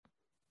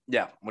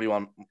 Yeah. What do you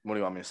want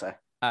me to say?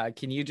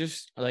 Can you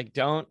just like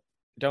don't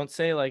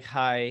say like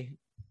hi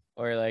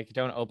or like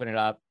don't open it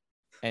up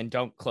and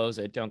don't close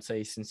it. Don't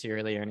say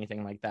sincerely or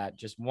anything like that.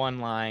 Just one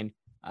line,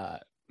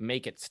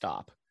 make it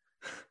stop.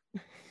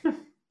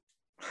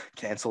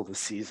 Cancel the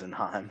season,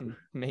 Heim.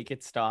 Make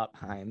it stop,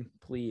 Heim,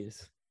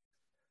 please.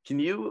 Can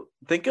you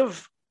think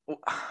of,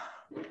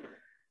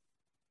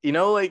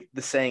 like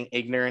the saying,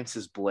 ignorance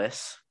is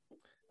bliss?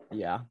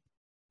 Yeah.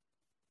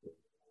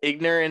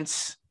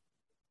 Ignorance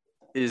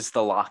is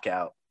the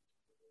lockout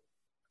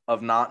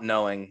of not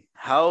knowing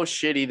how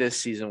shitty this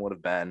season would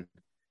have been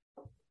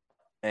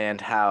and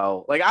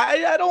how, like,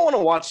 I don't want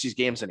to watch these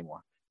games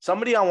anymore.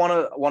 Somebody on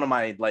one of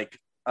my, like,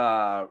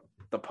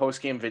 the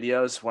post-game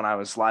videos when I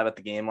was live at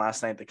the game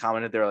last night, they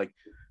commented, they're like,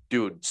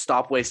 dude,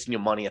 stop wasting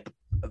your money at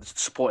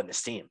supporting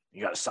this team.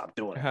 You got to stop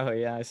doing it. Oh,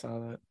 yeah, I saw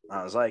that.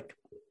 I was like,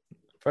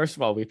 first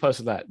of all, we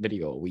posted that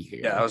video a week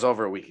ago. yeah, it was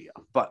over a week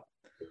ago. But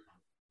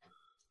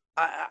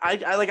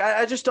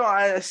I just don't.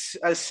 I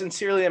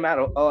sincerely am at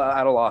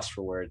a loss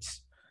for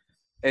words.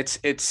 It's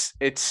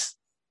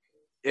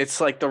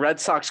like the Red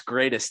Sox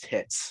greatest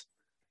hits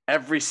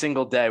every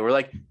single day. We're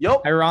like,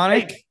 yo,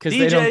 ironic because hey,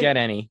 they DJ, don't get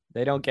any.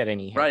 They don't get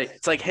any hits. Right.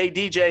 It's like, hey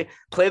DJ,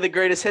 play the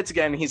greatest hits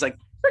again. And he's like,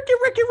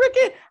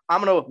 Ricky,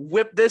 I'm gonna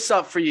whip this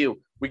up for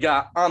you. We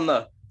got on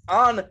the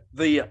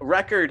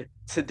record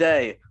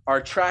today.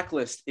 Our track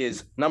list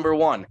is number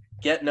 1,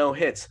 get no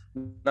hits.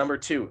 Number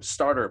 2,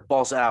 starter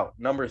balls out.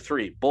 Number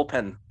 3,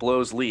 bullpen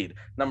blows lead.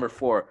 Number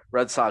 4,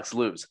 Red Sox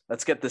lose.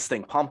 Let's get this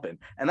thing pumping.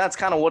 And that's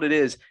kind of what it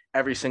is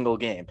every single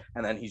game.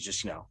 And then he's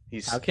just,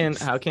 he's how can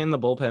the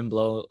bullpen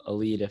blow a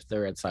lead if the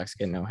Red Sox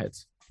get no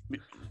hits?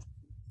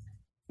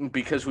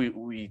 Because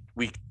we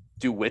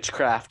do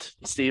witchcraft,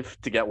 Steve,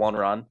 to get 1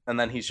 run. And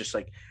then he's just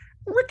like,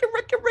 Ricky,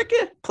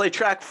 play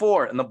track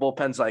 4. And the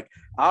bullpen's like,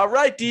 all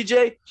right,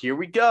 DJ, here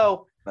we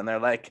go. And they're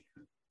like,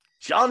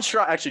 John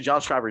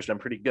Schreiber's been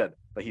pretty good,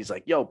 but he's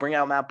like, yo, bring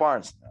out Matt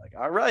Barnes. And they're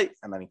like, all right.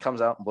 And then he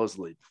comes out and blows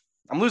the lead.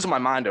 I'm losing my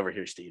mind over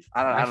here, Steve.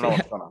 I don't know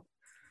what's going on.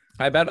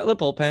 I bet the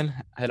bullpen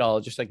had all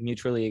just like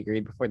mutually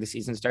agreed before the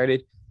season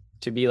started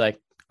to be like,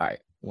 all right,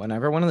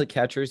 whenever one of the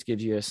catchers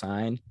gives you a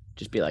sign,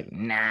 just be like,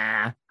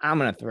 nah, I'm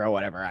going to throw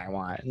whatever I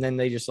want. And then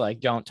they just like,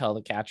 don't tell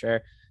the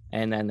catcher.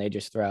 And then they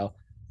just throw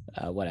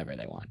whatever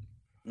they want.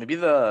 Maybe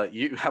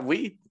have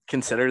we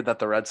considered that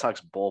the Red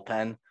Sox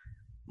bullpen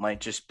might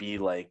just be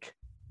like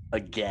a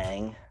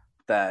gang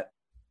that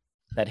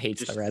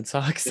hates the Red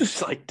Sox.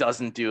 Just like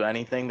doesn't do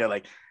anything. They're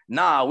like,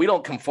 nah, we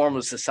don't conform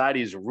with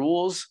society's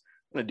rules.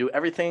 I'm going to do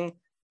everything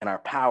in our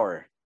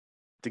power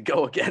to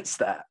go against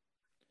that.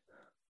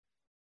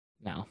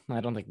 No, I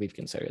don't think we've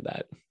considered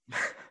that.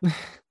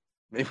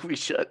 Maybe we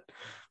should.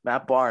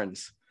 Matt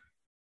Barnes.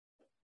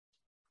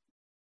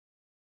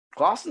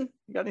 Clausen,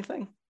 you got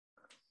anything?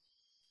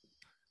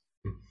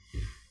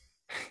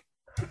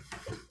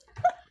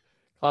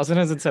 Clausen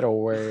hasn't said a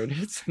word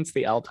since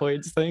the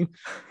Altoids thing.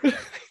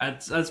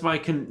 That's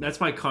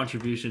my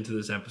contribution to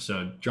this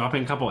episode.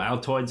 Dropping a couple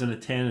Altoids in a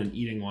tin and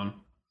eating one.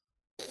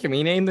 Can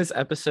we name this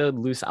episode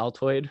Loose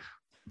Altoid?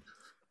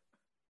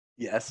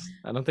 Yes.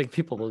 I don't think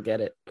people will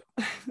get it.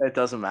 It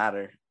doesn't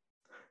matter.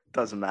 It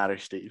doesn't matter,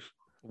 Steve.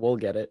 We'll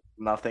get it.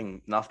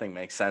 Nothing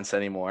makes sense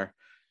anymore.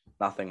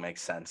 Nothing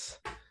makes sense.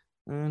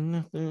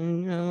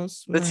 Nothing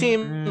else. The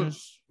team,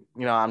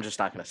 I'm just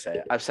not going to say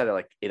it. I've said it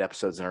like 8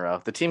 episodes in a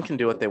row. The team can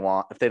do what they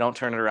want. If they don't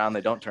turn it around,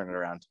 they don't turn it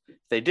around. If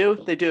they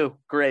do, they do.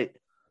 Great.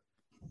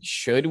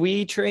 Should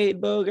we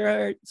trade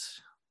Bogaerts?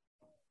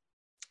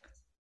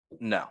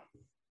 No.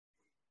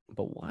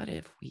 But what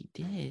if we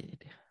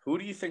did? Who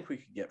do you think we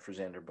could get for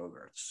Xander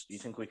Bogaerts? Do you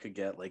think we could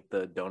get like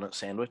the donut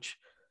sandwich?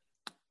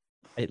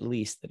 At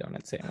least the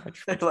donut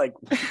sandwich. Like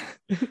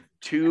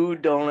 2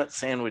 donut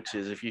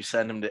sandwiches if you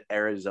send him to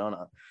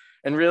Arizona.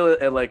 And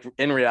really, like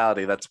in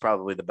reality, that's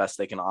probably the best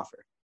they can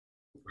offer.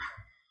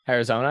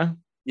 Arizona?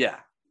 Yeah.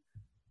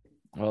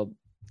 Well,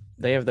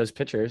 they have those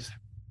pitchers.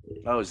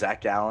 Oh,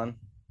 Zach Gallen.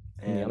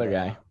 And the other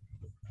guy.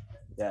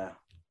 Yeah.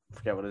 I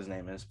forget what his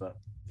name is, but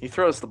he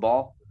throws the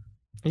ball.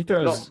 He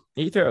throw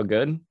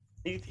good.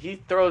 He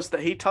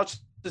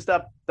touches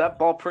that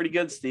ball pretty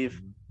good, Steve.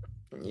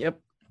 Yep.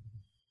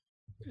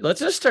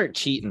 Let's just start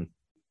cheating.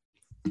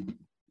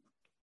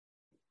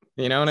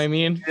 You know what I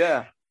mean?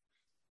 Yeah.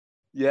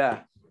 Yeah.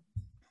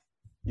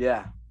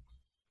 Yeah.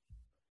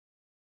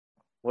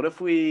 What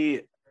if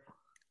we?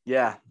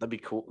 Yeah, that'd be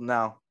cool.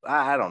 No,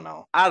 I don't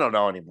know. I don't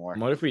know anymore.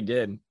 What if we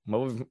did?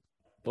 What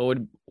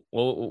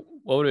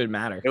would it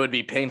matter? It would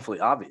be painfully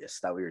obvious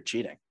that we were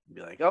cheating. You'd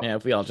be like, oh, Yeah,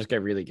 if we all just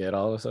get really good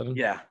all of a sudden.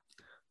 yeah.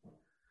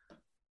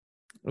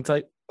 It's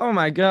like, oh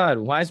my God,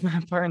 why is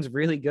Matt Barnes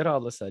really good all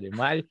of a sudden?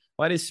 Why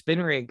does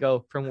spin rate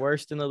go from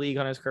worst in the league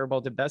on his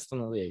curveball to best in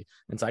the league?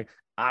 And it's like,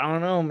 I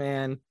don't know,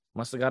 man.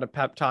 Must have got a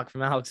pep talk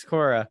from Alex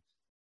Cora.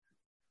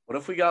 What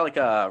if we got like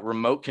a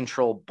remote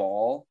control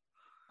ball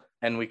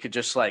and we could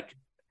just like,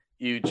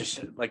 you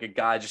just like a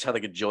guy just had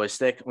like a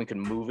joystick and we can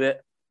move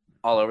it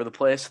all over the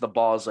place. So the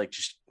ball is like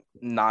just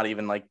not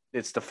even like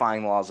it's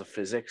defying the laws of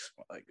physics.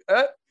 Like,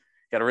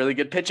 got a really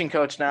good pitching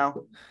coach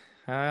now.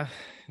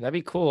 That'd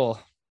be cool.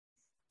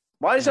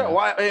 Why is our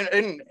why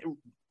in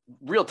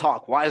real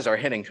talk? Why is our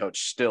hitting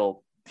coach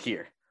still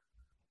here?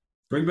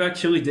 Bring back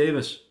Chili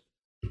Davis.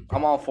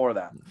 I'm all for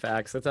that.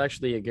 Facts. That's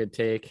actually a good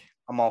take.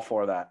 I'm all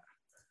for that.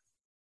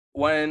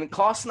 When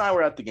Klaus and I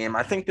were at the game,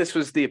 I think this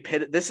is the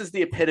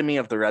epitome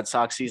of the Red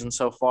Sox season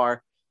so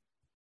far.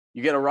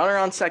 You get a runner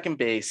on second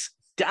base,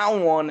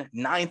 down 1,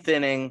 9th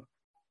inning.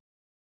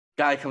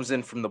 Guy comes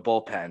in from the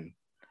bullpen.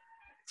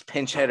 It's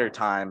pinch hitter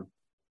time,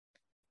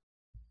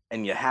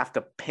 and you have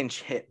to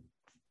pinch hit.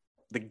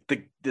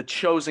 The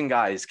chosen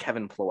guy is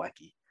Kevin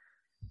Plawecki.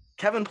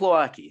 Kevin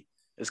Plawecki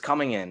is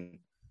coming in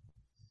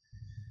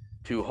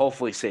to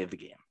hopefully save the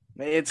game.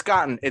 It's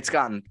gotten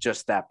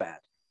just that bad.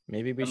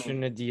 Maybe we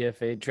shouldn't have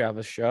DFA'd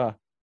Travis Shaw.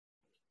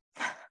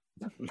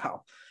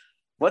 No.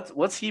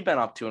 What's he been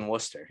up to in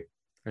Worcester?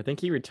 I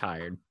think he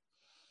retired.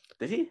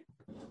 Did he?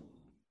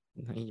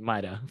 He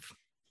might have.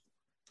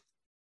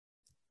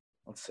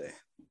 Let's see.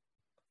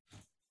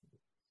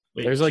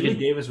 Wait, There's like Chili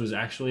Davis was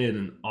actually in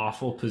an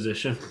awful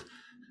position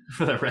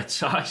for the Red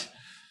Sox.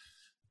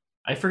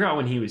 I forgot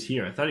when he was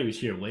here. I thought he was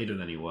here later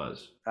than he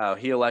was. Oh,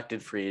 he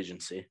elected free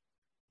agency.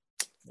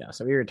 Yeah,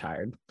 so he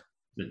retired.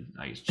 Then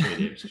I guess Chili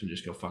Davis can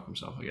just go fuck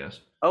himself, I guess.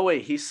 Oh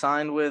wait, he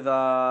signed with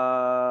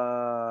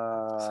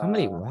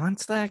Somebody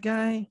wants that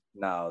guy?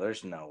 No,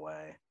 there's no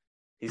way.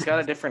 He's got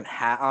a different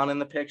hat on in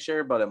the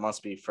picture, but it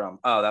must be from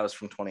that was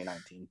from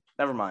 2019.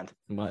 Never mind.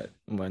 What?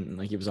 When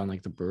like he was on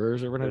like the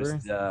Brewers or It whatever?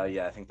 was,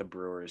 yeah, I think the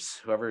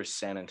Brewers, whoever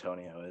San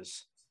Antonio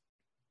is.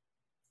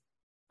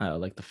 Oh,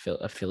 like the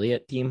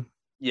affiliate team?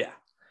 Yeah.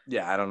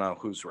 I don't know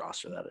whose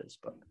roster that is,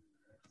 but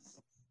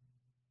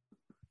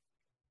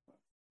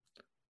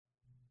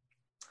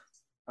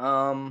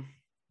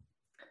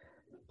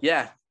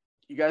yeah.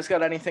 You guys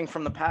got anything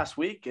from the past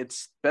week?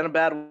 It's been a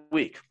bad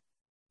week.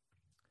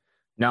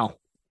 No.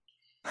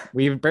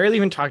 We've barely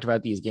even talked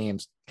about these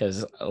games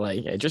because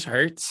like it just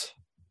hurts.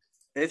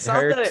 It's It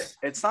not that hurts.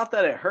 it's not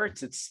that it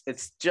hurts.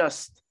 It's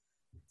just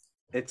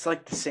it's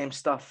like the same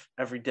stuff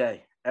every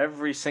day,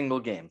 every single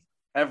game.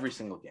 We're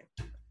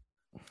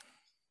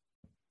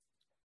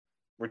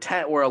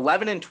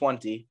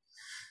 11-20,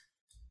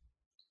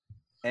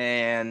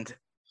 and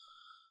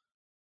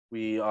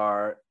we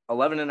are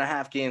 11 and a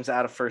half games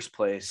out of first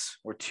place.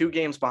 We're 2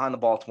 games behind the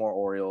Baltimore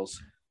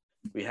Orioles.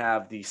 We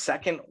have the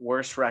second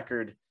worst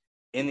record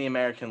in the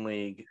American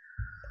League,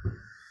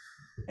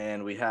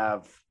 and we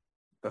have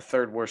the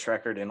third worst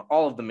record in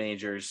all of the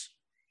majors.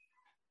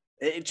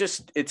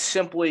 It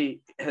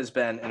simply has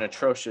been an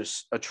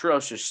atrocious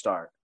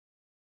start.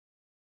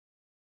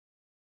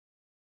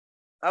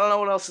 I don't know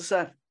what else to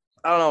say.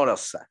 I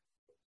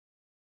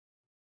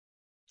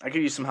could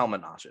use some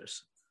helmet nachos.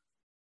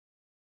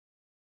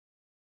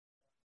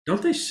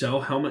 Don't they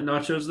sell helmet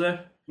nachos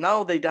there?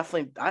 No, they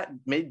definitely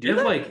They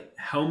have like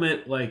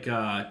helmet like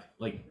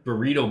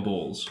burrito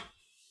bowls.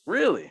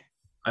 Really?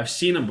 I've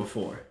seen them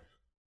before.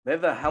 They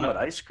have the helmet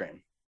ice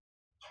cream.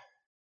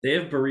 They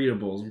have burrito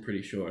bowls, I'm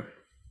pretty sure.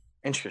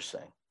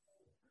 Interesting.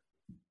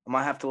 I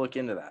might have to look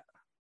into that.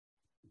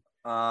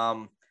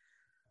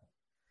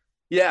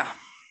 Yeah,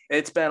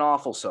 it's been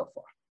awful so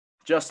far.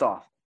 Just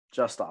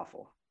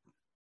awful.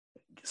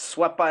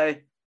 Swept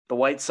by the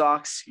White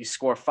Sox. You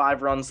score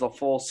 5 runs the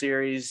full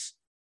series.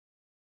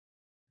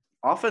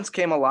 Offense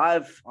came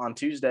alive on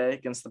Tuesday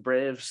against the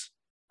Braves.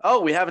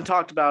 Oh, we haven't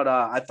talked about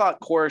I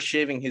thought Cora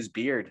shaving his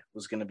beard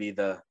was going to be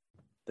the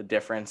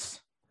difference.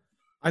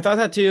 I thought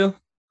that too.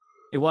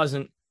 It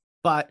wasn't,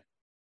 but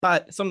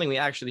something we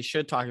actually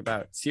should talk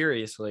about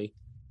seriously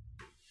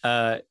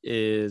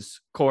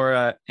is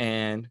Cora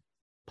and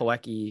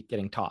Plawecki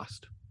getting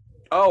tossed.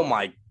 Oh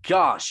my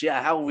gosh.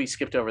 Yeah, how have we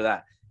skipped over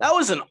that? That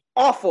was an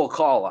awful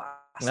call.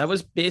 That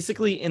was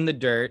basically in the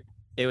dirt.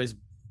 It was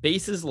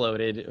bases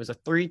loaded. It was a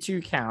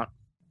 3-2 count.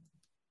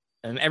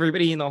 And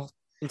everybody in the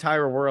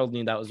entire world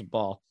knew that was a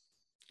ball.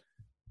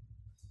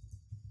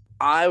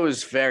 I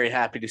was very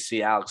happy to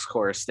see Alex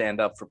Cora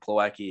stand up for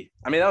Plawecki.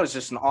 I mean, that was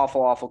just an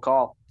awful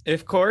call.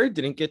 If Cora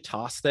didn't get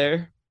tossed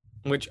there,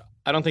 which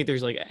I don't think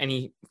there's like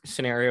any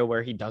scenario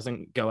where he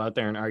doesn't go out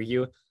there and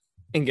argue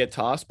and get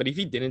tossed, but if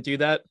he didn't do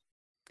that,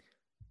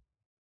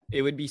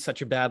 it would be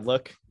such a bad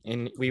look,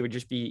 and we would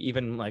just be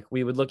even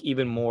we would look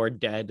even more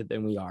dead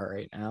than we are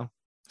right now.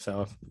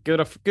 So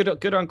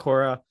good on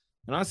Cora.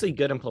 And honestly,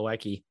 good in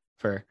Plawecki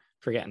for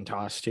getting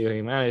tossed too.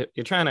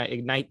 You're trying to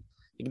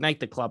ignite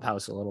the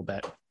clubhouse a little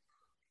bit.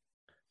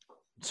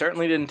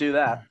 Certainly didn't do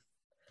that.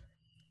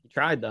 You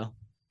tried though.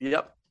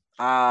 Yep.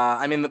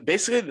 I mean,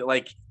 basically,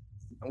 like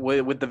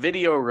with the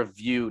video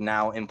review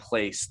now in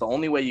place, the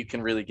only way you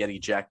can really get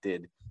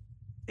ejected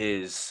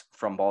is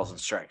from balls and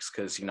strikes,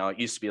 because it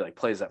used to be like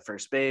plays at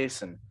first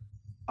base and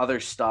other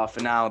stuff,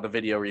 and now the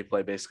video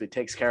replay basically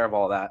takes care of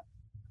all that.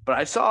 But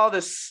I saw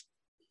this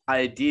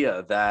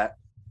idea that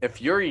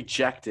if you're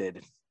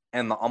ejected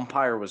and the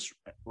umpire was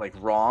like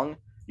wrong,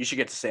 you should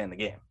get to stay in the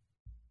game.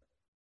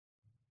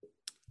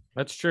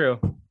 That's true.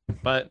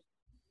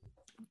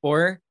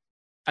 Or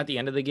at the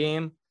end of the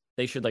game,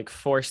 they should like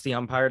force the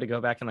umpire to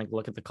go back and like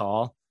look at the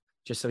call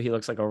just so he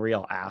looks like a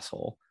real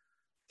asshole.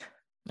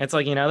 It's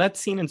like, that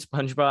scene in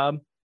SpongeBob,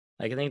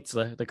 like I think it's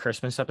the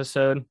Christmas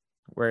episode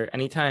where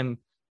anytime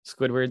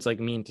Squidward's like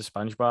mean to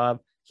SpongeBob,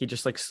 he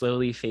just like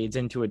slowly fades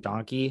into a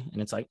donkey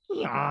and it's like,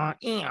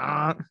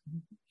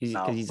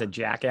 because he's a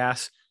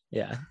jackass.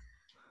 Yeah.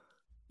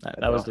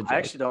 That was the joke. I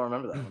actually don't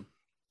remember that one.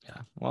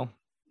 Yeah. Well,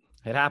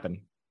 it happened.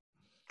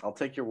 I'll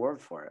take your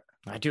word for it.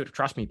 I do.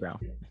 Trust me, bro.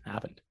 It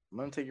happened. I'm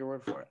going to take your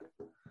word for it.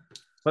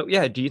 But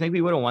yeah, do you think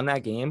we would have won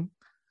that game?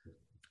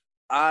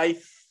 I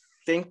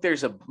think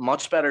there's a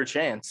much better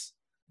chance.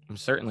 It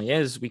certainly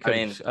is. We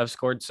could have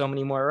scored so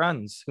many more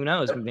runs. Who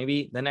knows?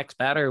 Maybe the next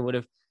batter would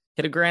have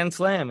hit a grand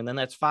slam, and then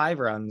that's 5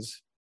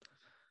 runs.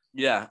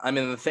 Yeah, I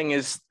mean, the thing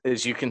is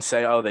you can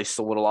say, oh, they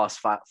still would have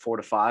lost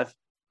 4-5,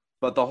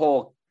 but the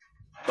whole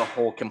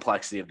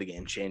complexity of the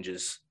game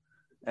changes,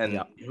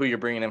 and who you're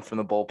bringing in from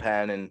the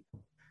bullpen and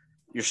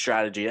your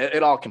strategy,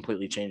 it all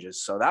completely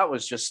changes. So that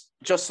was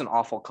just an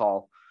awful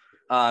call.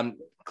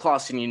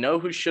 Clausen,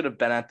 who should have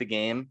been at the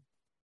game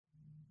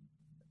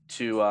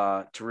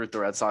to root the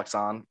Red Sox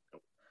on?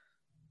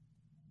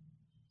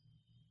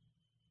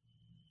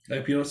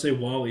 If you don't say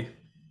Wally.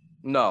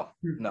 No.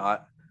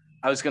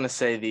 I was gonna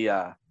say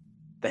the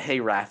Hey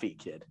Raffy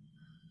kid.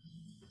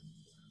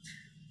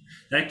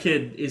 That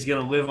kid is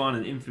gonna live on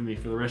in infamy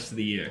for the rest of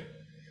the year.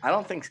 I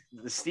don't think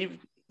Steve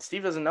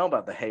doesn't know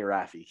about the Hey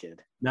Raffy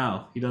kid.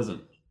 No, he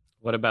doesn't.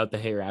 What about the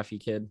Hey Raffy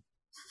kid?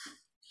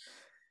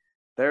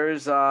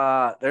 There's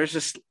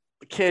this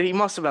kid, he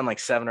must have been like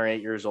 7 or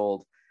 8 years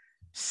old,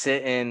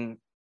 sitting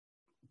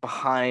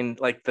behind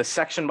like the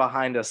section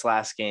behind us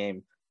last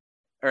game.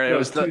 Or it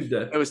was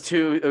Tuesday. It was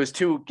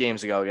 2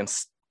 games ago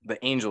against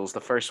the Angels,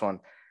 the first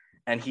one.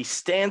 And he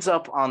stands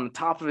up on the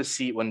top of his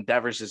seat when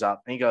Devers is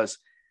up and he goes,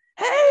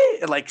 "Hey,"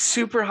 like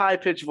super high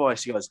pitched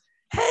voice. He goes,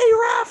 "Hey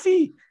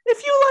Raffy,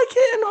 if you like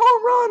hitting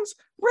home runs,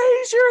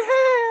 raise your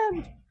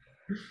hand."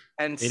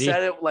 And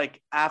said it like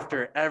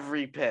after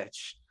every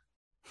pitch.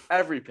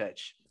 Every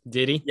pitch.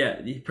 Did he? Yeah,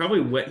 he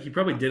probably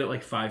did it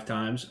like 5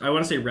 times. I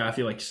want to say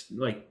Raffy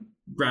like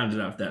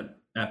grounded out that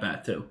at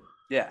bat too.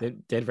 Yeah.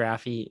 Did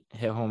Raffy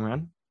hit a home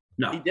run?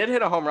 No. He did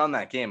hit a home run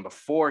that game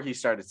before he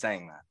started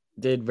saying that.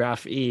 Did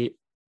Raffy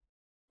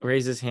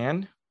raise his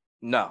hand?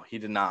 No, he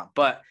did not.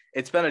 But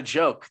it's been a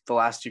joke the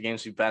last 2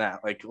 games we've been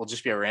at. Like, we'll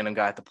just be a random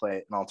guy at the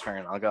plate and I'll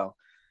turn. I'll go,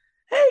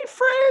 "Hey,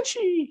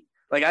 Frenchie."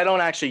 Like, I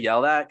don't actually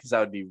yell that because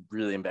that would be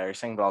really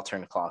embarrassing, but I'll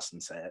turn to Klaus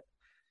and say it.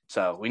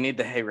 So we need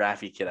the Hey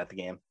Raffy kid at the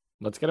game.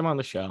 Let's get him on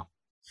the show.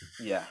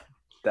 Yeah,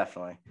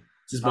 definitely.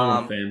 It's his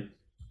moment of fame.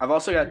 I've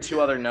also got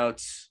 2 other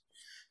notes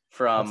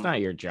from. That's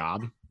not your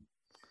job.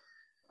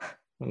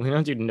 We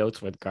don't do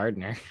notes with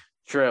Gardner.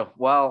 True.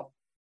 Well,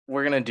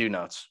 we're gonna do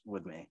notes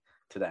with me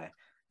today.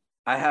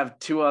 I have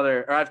 2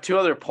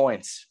 other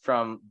points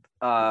from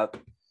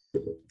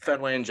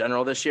Fenway in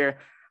general this year.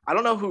 I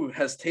don't know who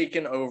has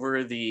taken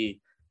over the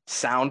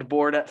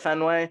soundboard at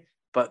Fenway,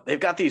 but they've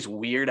got these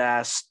weird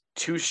ass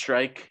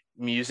 2-strike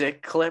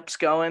music clips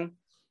going.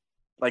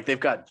 Like they've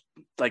got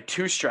like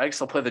 2 strikes.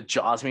 They'll play the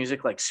Jaws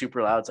music like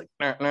super loud. It's like,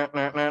 nah, nah,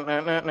 nah, nah, nah,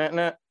 nah, nah,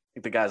 nah.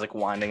 Like the guy's like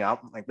winding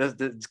up. Like this,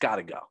 it's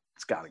gotta go.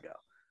 It's gotta go.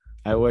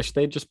 I wish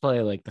they'd just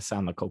play like the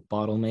sound the Coke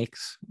bottle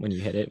makes when you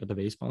hit it with the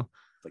baseball.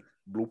 Like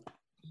bloop.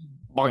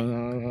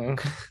 Boing.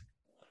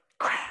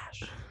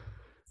 Crash.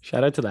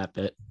 Shout out to that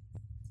bit.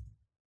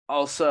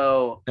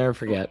 Also, never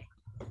forget.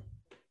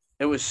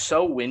 It was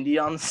so windy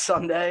on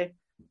Sunday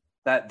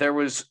that there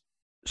was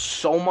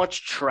so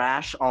much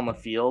trash on the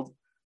field.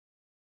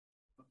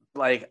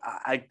 Like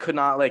I could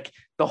not, like,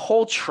 the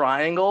whole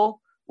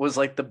triangle was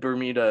like the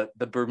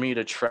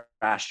Bermuda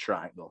trash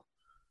triangle.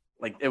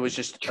 Like it was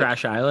just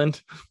Trash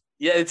Island.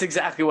 Yeah, it's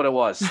exactly what it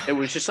was. It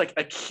was just like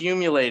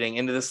accumulating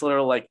into this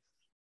little like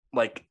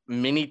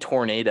mini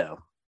tornado.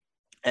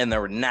 And there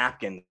were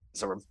napkins,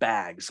 there were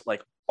bags,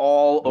 like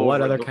all over.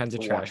 What other kinds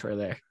of trash were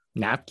there?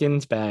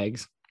 Napkins,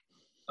 bags.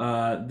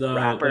 The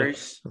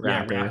wrappers.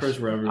 Wrappers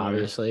were everywhere.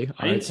 Obviously.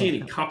 I didn't see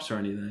any cups or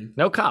anything.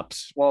 No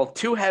cups. Well,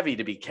 too heavy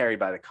to be carried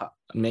by the cup.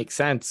 Makes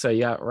sense. So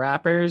you got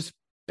wrappers,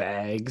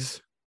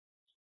 bags,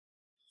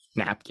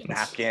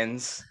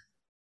 napkins.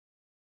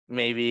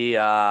 Maybe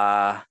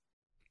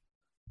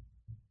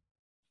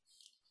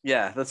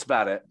yeah, that's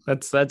about it.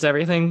 That's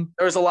everything.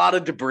 There was a lot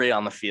of debris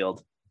on the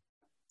field.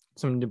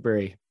 Some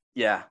debris.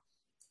 Yeah.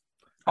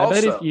 I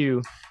bet if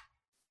you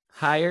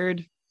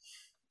hired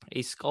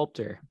a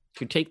sculptor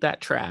to take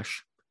that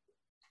trash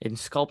and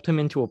sculpt him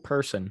into a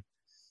person,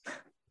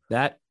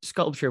 that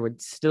sculpture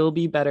would still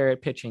be better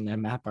at pitching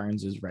than Matt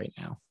Barnes is right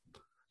now.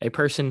 A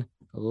person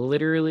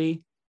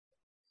literally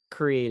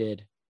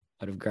created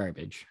out of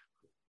garbage.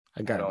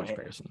 A garbage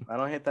person. I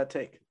don't hate that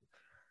take.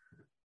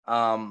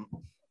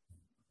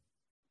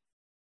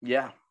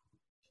 Yeah.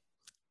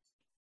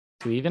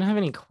 Do we even have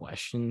any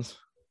questions?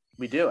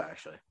 We do,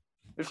 actually.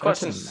 There's Shout out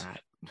to questions.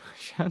 Matt.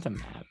 Shout out to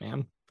Matt,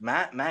 man.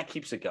 Matt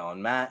keeps it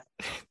going. Matt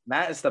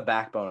is the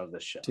backbone of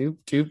this show.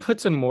 Dude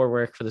puts in more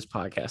work for this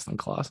podcast than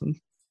Clausen.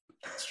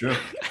 It's true.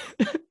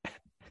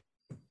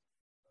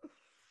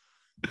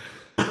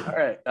 All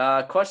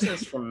right.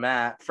 Questions from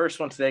Matt. First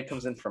one today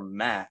comes in from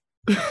Matt.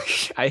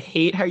 I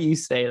hate how you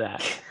say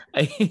that.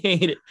 I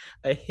hate it.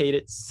 I hate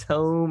it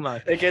so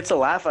much. It gets a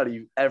laugh out of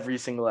you every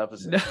single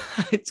episode.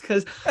 It's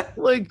because,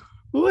 like,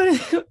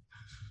 what?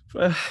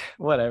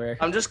 Whatever.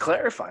 I'm just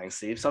clarifying,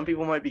 Steve. Some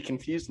people might be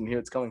confused in who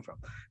it's coming from.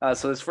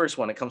 So this first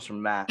one, it comes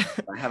from Matt.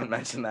 I haven't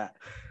mentioned that.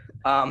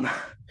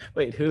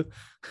 Wait, who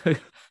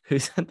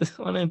sent this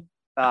one in?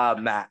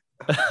 Matt.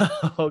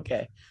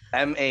 Okay.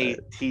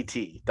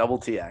 MATT, double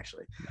T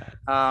actually.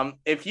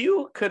 If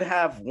you could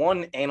have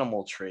one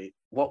animal trait,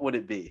 what would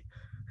it be?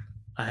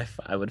 I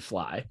would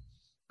fly,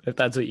 if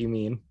that's what you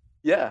mean.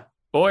 Yeah.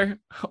 Or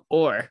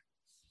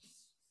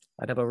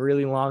I'd have a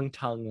really long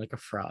tongue like a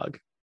frog.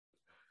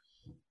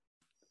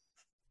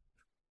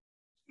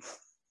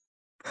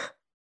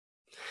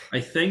 I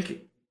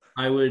think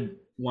I would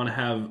want to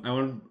have. I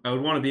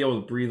would want to be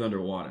able to breathe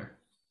underwater.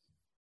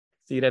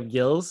 So you'd have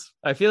gills.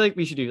 I feel like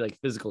we should do like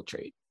physical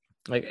trait.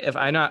 Like if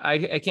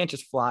I can't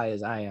just fly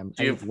as I am.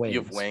 You have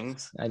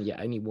wings? And yeah,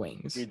 I need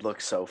wings. You'd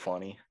look so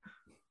funny.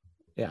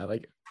 Yeah,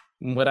 like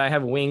would I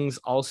have wings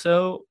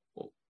also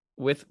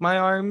with my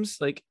arms?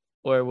 Like,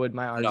 or would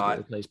my arms get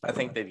replaced by I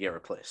think they'd get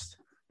replaced.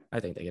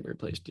 I think they get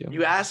replaced too.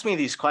 You asked me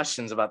these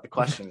questions about the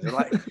questions. And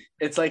like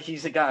it's like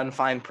he's gotten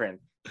fine print.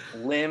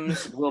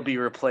 Limbs will be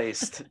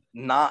replaced,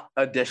 not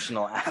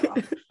additional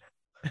add-on.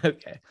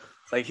 Okay.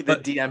 Like the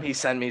DM he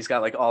sent me, he's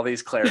got like all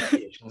these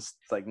clarifications.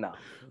 It's like, no.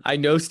 I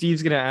know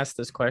Steve's gonna ask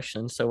this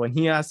question, so when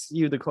he asks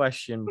you the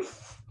question,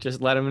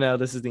 just let him know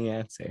this is the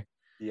answer.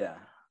 Yeah.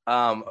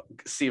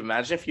 Steve,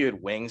 imagine if you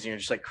had wings and you're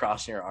just like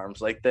crossing your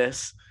arms like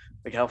this.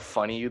 Like how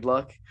funny you'd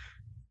look.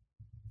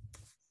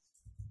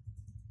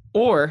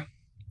 Or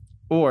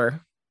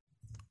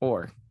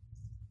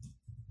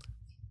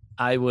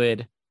I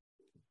would,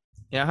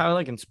 you know how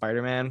like in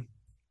Spider-Man,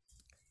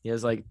 he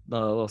has like the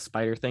little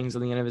spider things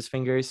on the end of his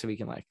fingers so he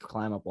can like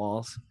climb up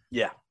walls.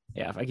 Yeah.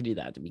 Yeah, if I could do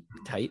that, to be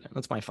tight.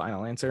 That's my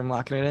final answer. I'm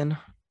locking it in.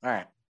 All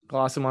right.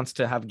 Clausen wants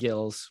to have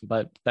gills,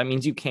 but that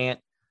means you can't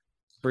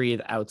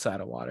breathe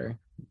outside of water.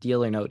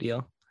 Deal or no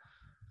deal?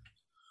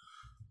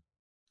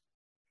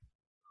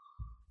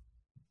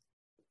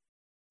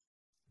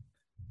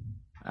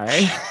 All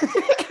right.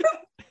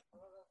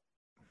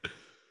 Did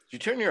you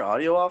turn your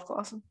audio off,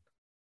 Clausen?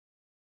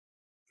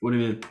 What do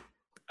you mean?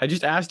 I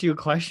just asked you a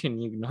question.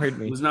 You ignored I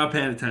me. was not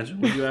paying attention.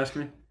 What did you ask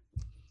me?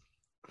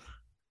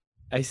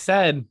 I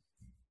said,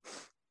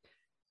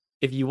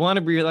 if you want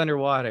to breathe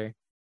underwater,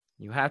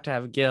 you have to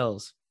have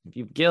gills. If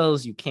you have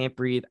gills, you can't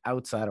breathe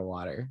outside of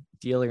water.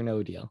 Deal or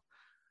no deal?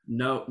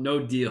 No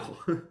deal.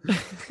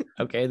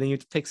 Okay, then you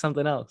have to pick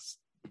something else.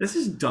 This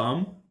is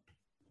dumb.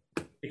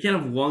 I can't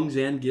have lungs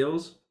and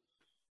gills.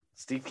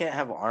 Steve can't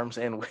have arms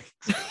and wings.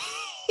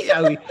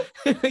 Yeah,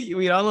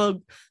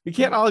 we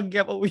can't all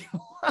get what we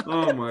want.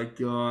 Oh my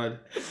god.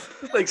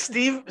 Like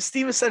Steve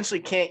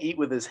essentially can't eat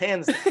with his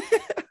hands.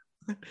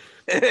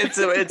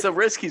 It's a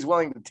risk he's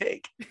willing to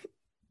take.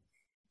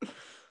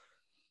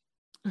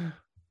 Do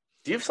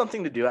you have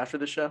something to do after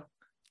the show?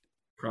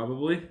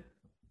 Probably.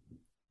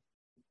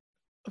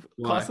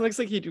 Why? Clausen looks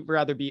like he'd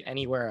rather be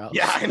anywhere else.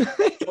 Yeah, I know.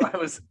 I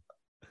was.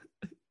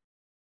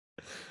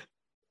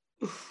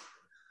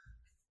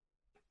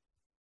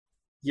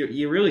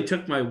 You really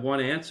took my one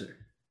answer.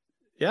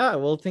 Yeah,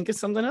 well, think of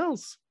something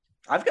else.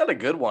 I've got a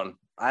good one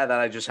that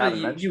I just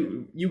haven't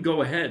mentioned. You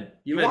go ahead.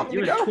 You want me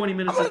had to go? 20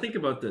 minutes to think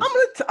about this.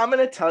 I'm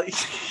gonna tell you.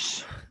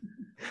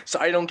 So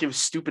I don't give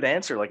stupid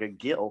answer like a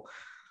gill.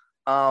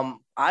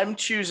 I'm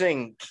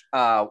choosing.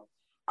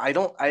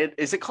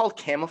 Is it called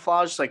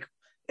camouflage? Like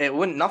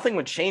nothing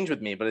would change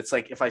with me, but it's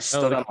like if I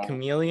stood on a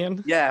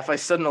chameleon. Yeah, if I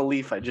stood on a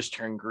leaf, I just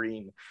turn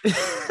green.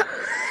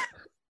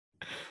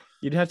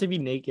 You'd have to be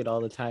naked all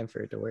the time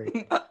for it to work.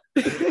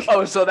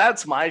 Oh, so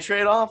that's my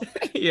trade-off?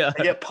 Yeah.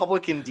 I get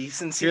public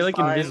indecency. You're like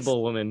fines.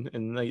 Invisible Woman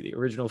in like the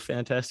original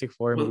Fantastic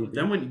Four Well, movie.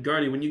 then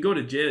when you go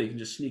to jail, you can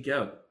just sneak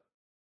out.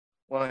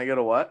 When I go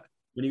to what?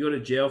 When you go to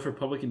jail for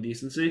public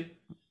indecency.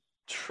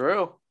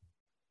 True.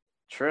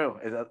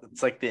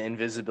 It's like the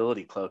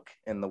invisibility cloak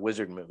in the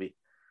Wizard movie.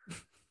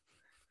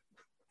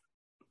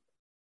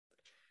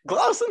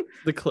 Clausen?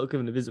 The cloak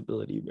of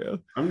invisibility, bro.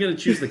 I'm gonna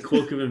choose the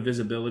cloak of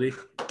invisibility.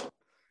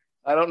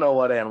 I don't know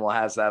what animal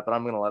has that, but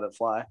I'm gonna let it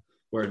fly.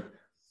 Word.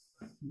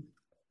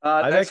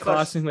 I bet Next question.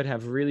 Clausen would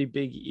have really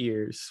big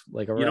ears,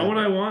 like a You know what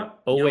I rabbit. want?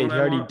 Oh You know wait, what he I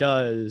already want?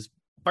 does.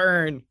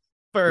 Burn.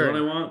 what I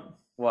Burn. want?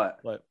 What?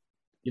 What?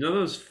 You know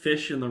those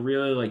fish in the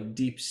really like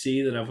deep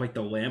sea that have like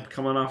the lamp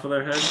coming off of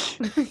their head?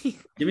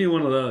 Give me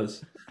one of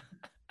those.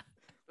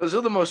 Those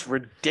are the most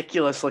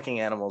ridiculous looking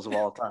animals of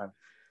all time.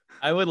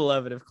 I would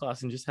love it if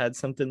Clausen just had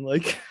something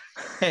like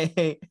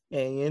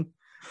hanging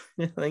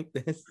like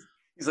this.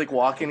 He's like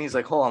walking. He's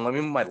like, hold on, let me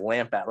move my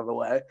lamp out of the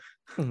way.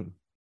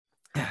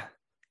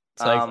 It's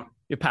like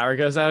your power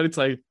goes out. It's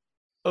like,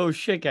 oh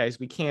shit, guys,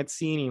 we can't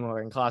see anymore.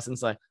 And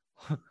Clausen's like,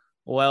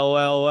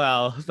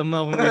 well, the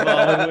moment we've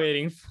all been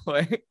waiting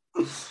for.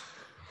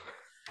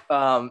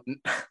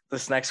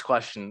 This next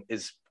question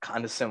is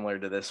kind of similar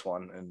to this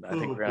one, and I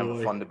think we're gonna have a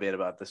boy. fun debate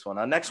about this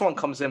one. Next one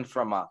comes in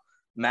from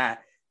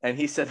Matt, and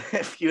he said,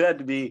 if you had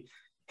to be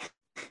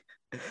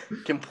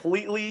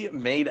completely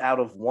made out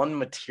of one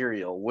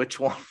material, which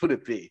one would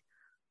it be?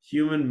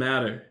 Human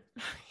matter.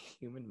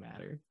 Human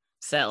matter.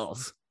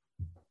 Cells.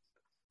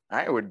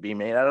 I would be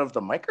made out of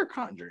the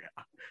mitochondria.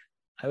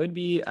 I would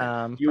be You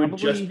would probably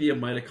just be a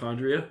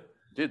mitochondria.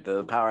 Dude,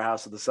 the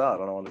powerhouse of the cell. I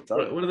don't know what to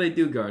tell you. What do they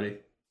do, Gardy?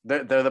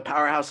 They're the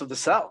powerhouse of the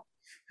cell.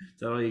 Is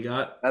that all you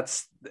got?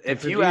 That's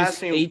if produce you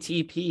ask me,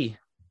 ATP.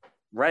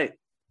 right?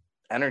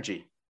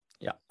 Energy.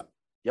 Yeah.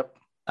 Yep.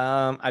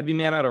 I'd be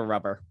made out of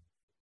rubber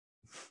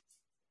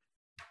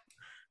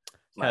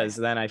Nice. because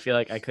then I feel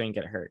like I couldn't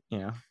get hurt. You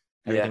know,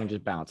 everything would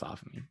just bounce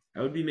off of me.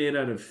 I would be made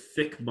out of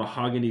thick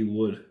mahogany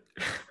wood.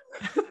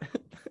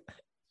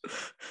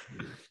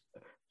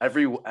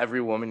 Every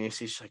woman you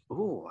see, she's like,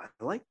 "Ooh, I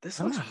like this.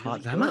 That Looks mahogany.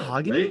 really That good."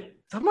 mahogany. Right?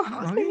 That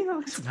mahogany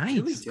looks That's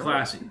really nice. It's good.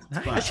 classy. It's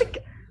Nice. classy.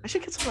 I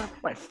should get some of that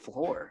on my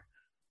floor.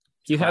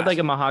 If you had like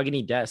a Classic.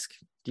 mahogany desk,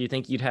 do you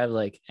think you'd have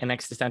like an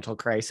existential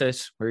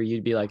crisis where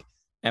you'd be like,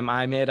 am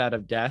I made out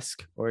of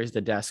desk or is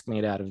the desk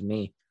made out of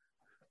me?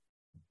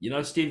 You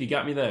know, Steve, you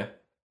got me there.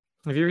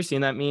 Have you ever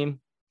seen that meme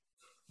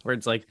where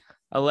it's like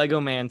a Lego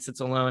man sits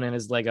alone in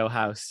his Lego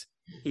house?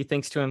 He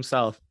thinks to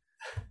himself,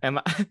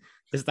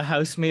 is the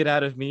house made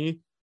out of me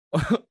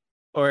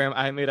or am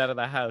I made out of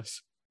the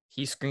house?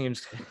 He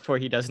screams, for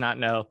he does not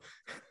know.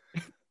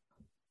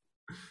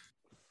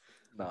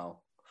 No,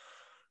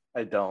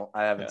 I don't.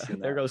 I haven't Yeah, seen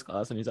that. there goes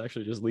Klaus, and he's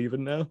actually just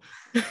leaving now.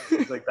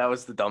 Like that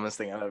was the dumbest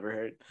thing I've ever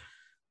heard.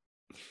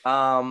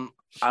 I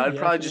would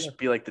probably just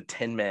be like the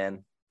Tin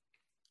Man,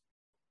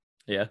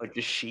 yeah, like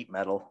just sheet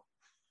metal.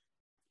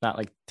 not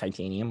like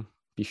titanium.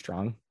 Be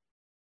strong.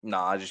 No,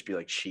 I'd just be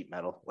like sheet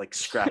metal, like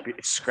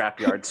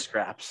scrapyard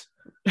scraps.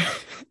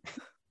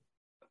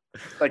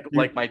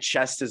 Like my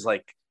chest is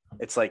like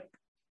it's like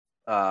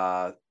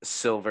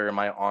silver.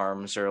 My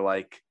arms are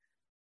like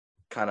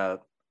kind of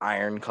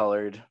iron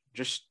colored.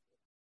 Just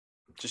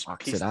piecing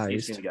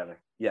Oxidized. together.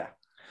 Yeah.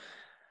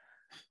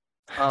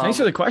 Thanks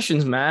for the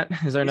questions, Matt.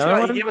 Is there another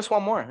He one? gave us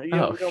one more.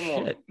 Oh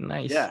shit!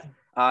 Nice.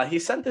 Yeah. He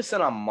sent this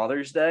in on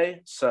Mother's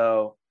Day,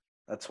 so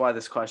that's why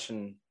this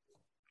question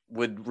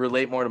would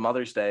relate more to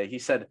Mother's Day. He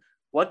said,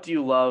 "What do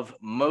you love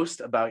most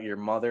about your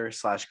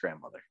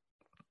mother/grandmother?"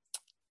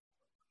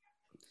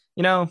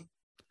 You know,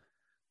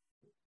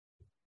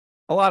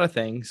 a lot of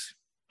things,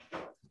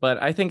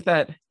 but I think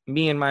that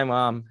me and my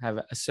mom have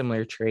a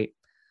similar trait.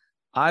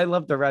 I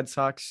love the Red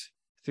Sox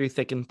through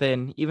thick and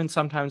thin, even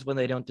sometimes when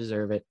they don't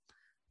deserve it.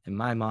 And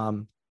my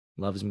mom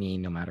loves me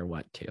no matter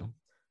what, too.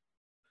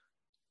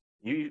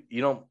 You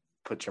don't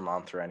put your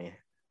mom through any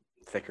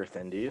thick or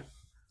thin, do you?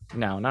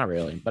 No, not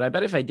really. But I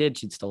bet if I did,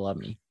 she'd still love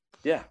me.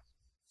 Yeah.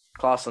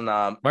 Clausen,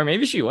 Or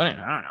maybe she wouldn't.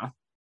 I don't know.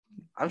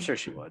 I'm sure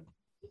she would.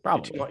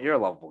 Probably. You're a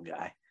lovable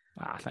guy.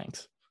 Ah,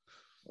 thanks.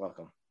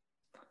 Welcome.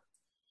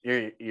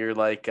 You're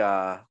like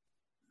what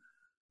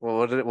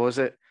was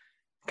it?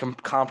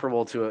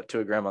 Comparable to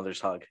a grandmother's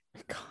hug.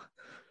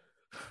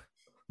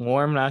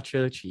 Warm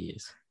nacho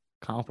cheese.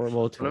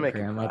 Comparable to I'm gonna a make a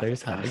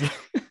grandmother's graphic.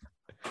 hug.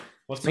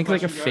 What's the Make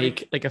like a question,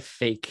 Gardy?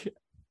 fake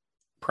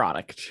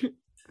product.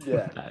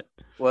 Yeah. That.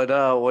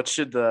 What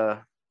should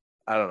I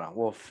don't know.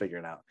 We'll figure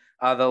it out.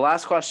 The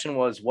last question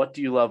was, what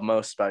do you love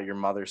most about your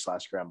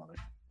mother/grandmother?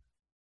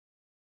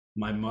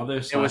 My mother.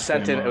 It was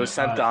sent in. It was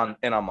sent on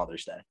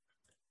Mother's Day.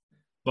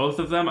 Both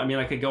of them. I mean,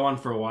 I could go on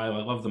for a while.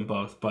 I love them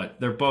both, but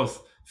they're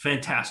both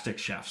fantastic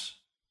chefs.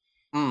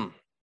 Mm.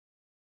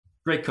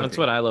 Great cooking. That's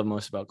what I love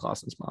most about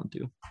Clausen's mom,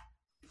 too.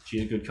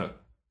 She's a good cook.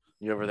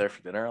 You over there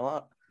for dinner a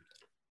lot?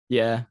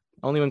 Yeah.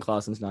 Only when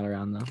Clausen's not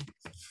around, though.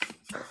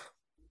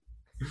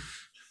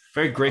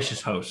 Very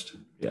gracious host.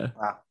 Yeah.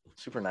 Wow,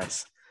 super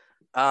nice.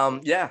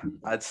 Yeah,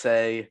 I'd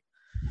say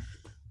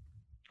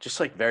just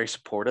like very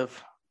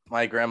supportive.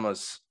 My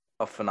grandma's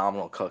a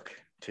phenomenal cook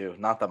too.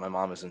 Not that my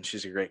mom isn't;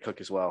 she's a great cook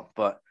as well.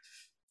 But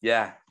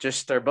yeah,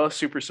 just they're both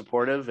super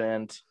supportive,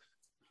 and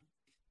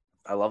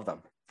I love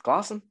them.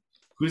 Clausen?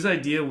 Whose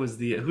recipe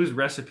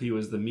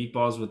was the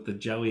meatballs with the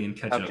jelly and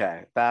ketchup?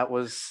 Okay, that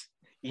was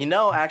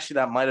actually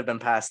that might have been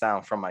passed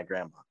down from my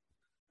grandma.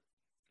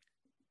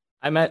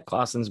 I met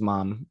Clausen's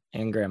mom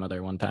and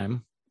grandmother one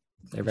time.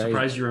 I'm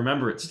surprised you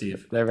remember it,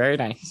 Steve. They're very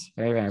nice.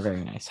 Very, very,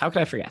 very nice. How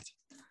could I forget?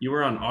 You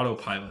were on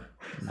autopilot.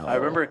 No. I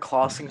remember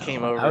Clausen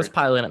came over. I was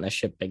piloting the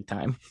ship big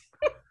time.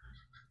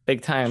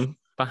 Big time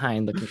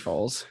behind the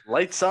controls.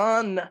 Lights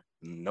on,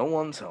 No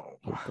one's home.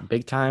 The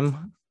big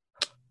time.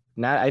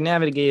 I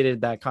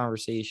navigated that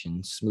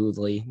conversation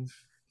smoothly.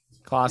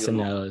 Clausen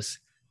The- knows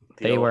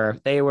the they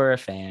old- were a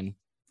fan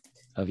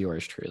of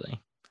yours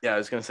truly. Yeah, I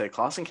was gonna say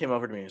Clausen came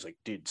over to me and he was like,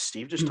 dude,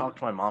 Steve just talked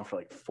to my mom for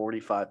like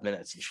 45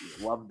 minutes and she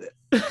loved it.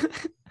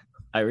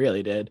 I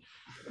really did.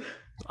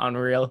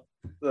 Unreal.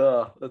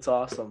 That's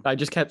awesome. I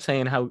just kept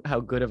saying how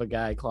good of a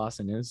guy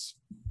Clausen is,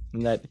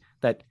 and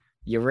that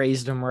you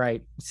raised him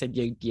right. Said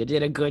you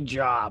did a good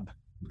job.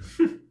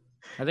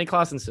 I think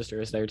Clausen's sister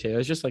was there too. It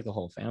was just like the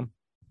whole fam.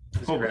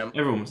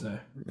 Everyone was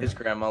there. His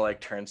grandma like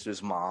turns to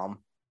his mom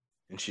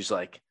and she's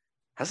like,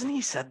 hasn't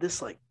he said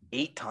this like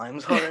 8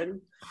 times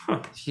already?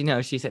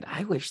 She said,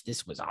 I wish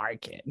this was our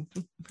kid.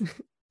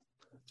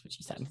 That's what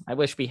she said. I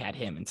wish we had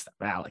him instead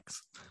of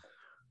Alex.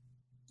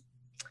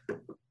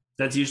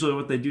 That's usually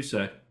what they do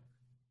say.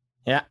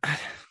 Yeah.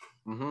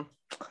 Mm-hmm.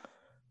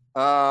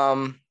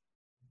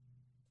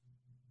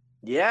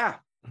 Yeah.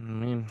 I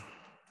mean,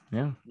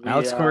 yeah. We,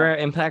 Alex Cora,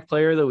 Impact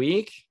Player of the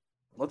Week.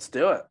 Let's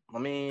do it.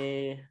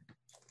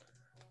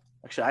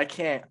 Actually, I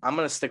can't. I'm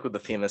going to stick with the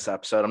theme this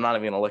episode. I'm not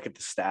even going to look at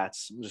the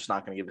stats. I'm just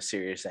not going to give a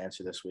serious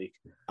answer this week.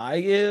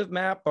 I give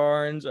Matt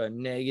Barnes a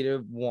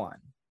 -1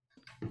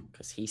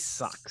 because he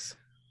sucks.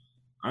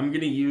 I'm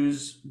going to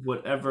use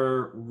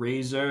whatever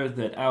razor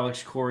that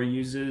Alex Cora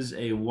uses,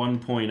 a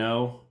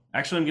 1.0.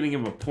 Actually, I'm going to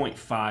give him a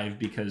 0.5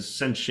 because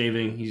since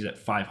shaving, he's at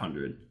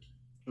 500.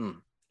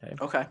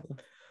 Okay.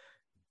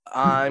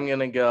 I'm going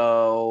to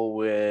go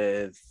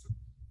with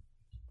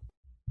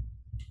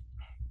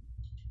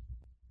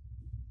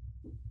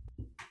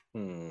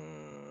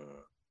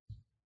I'm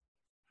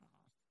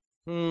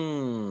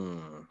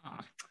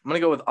going to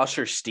go with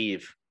Usher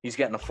Steve. He's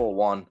getting a full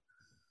 1.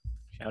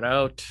 Shout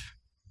out.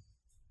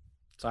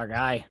 It's our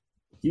guy.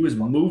 He was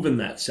moving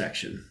that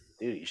section.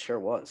 Dude, he sure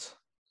was.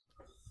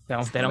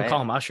 They don't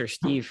call him Usher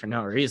Steve for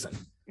no reason.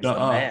 He's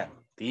the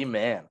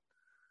man.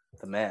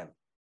 The man.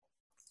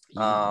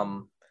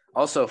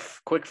 Also,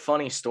 quick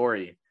funny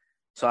story.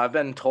 So I've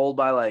been told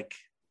by like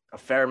a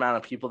fair amount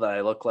of people that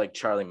I look like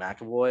Charlie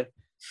McAvoy,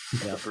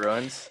 the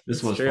Bruins.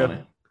 This was true.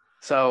 funny.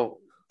 So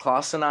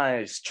Klaus and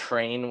I's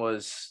train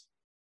was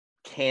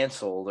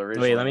canceled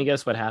originally. Wait, let me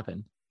guess what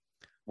happened.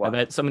 What? I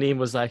bet somebody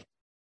was like,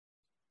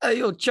 "Hey,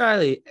 yo,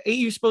 Charlie, ain't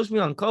you supposed to be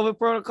on COVID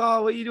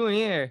protocol? What are you doing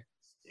here?"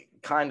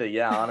 Kind of,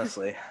 yeah,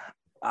 honestly.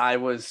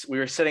 We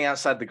were sitting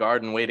outside the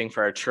garden waiting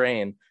for our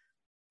train,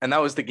 and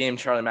that was the game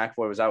Charlie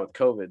McAvoy was out with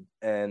COVID.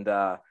 And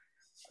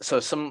so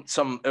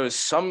it was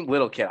some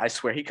little kid, I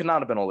swear he could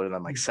not have been older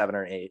than like 7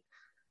 or 8,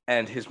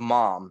 and his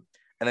mom,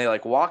 and they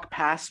like walk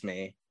past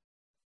me.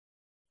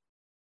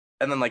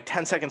 And then like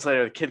 10 seconds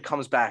later, the kid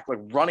comes back, like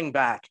running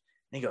back,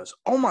 and he goes,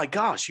 "Oh my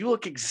gosh, you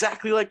look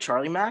exactly like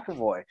Charlie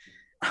McAvoy."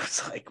 I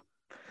was like,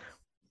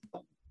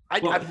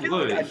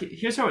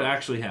 Here's how it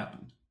actually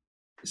happened.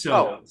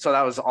 So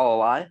that was all a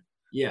lie?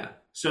 Yeah.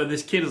 So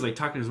this kid is like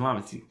talking to his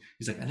mom.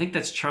 He's like, I think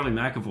that's Charlie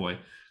McAvoy.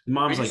 The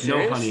mom's Are you like,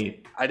 serious? no,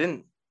 honey. I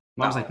didn't.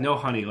 Mom's like, no,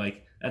 honey.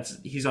 Like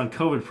he's on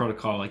COVID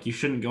protocol. Like you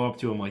shouldn't go up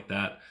to him like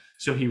that.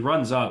 So he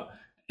runs up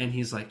and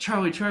he's like,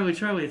 Charlie,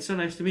 it's so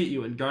nice to meet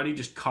you. And Gardy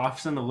just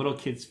coughs in the little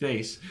kid's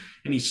face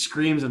and he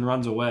screams and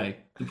runs away.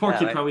 The poor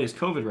kid probably has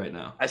COVID right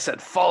now. I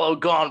said, follow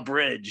Gone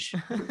Bridge.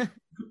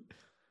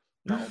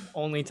 No,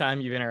 only time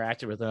you've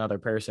interacted with another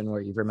person where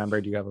you've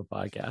remembered you have a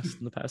podcast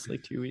in the past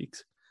like 2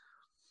 weeks.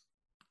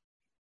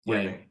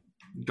 Yeah,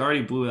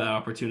 Gardy blew that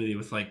opportunity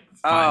with like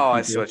 5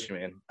 I people. see what you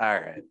mean. All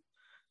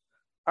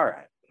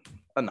right.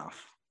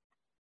 Enough.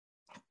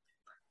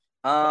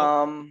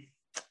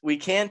 We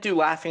can't do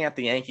laughing at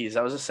the Yankees.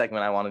 That was a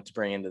segment I wanted to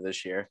bring into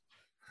this year.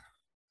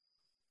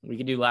 We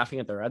could do laughing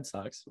at the Red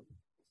Sox.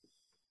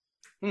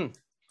 I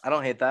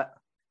don't hate that.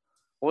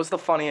 What was the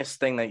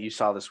funniest thing that you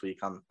saw this week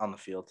on the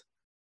field?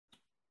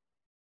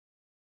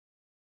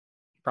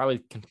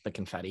 Probably the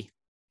confetti.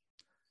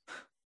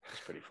 It's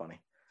pretty funny.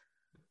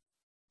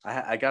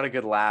 I got a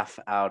good laugh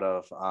out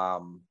of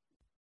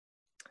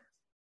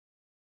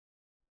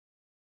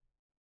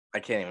I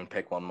can't even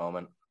pick one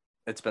moment.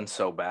 It's been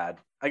so bad.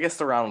 I guess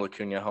the Ronald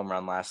Acuna home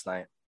run last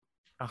night.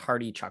 A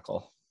hearty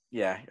chuckle.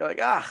 Yeah, you're like,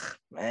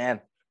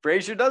 man,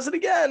 Brazier does it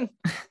again.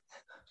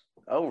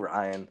 Oh,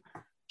 Ryan.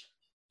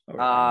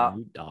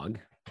 You dog.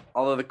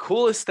 Although the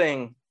coolest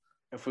thing,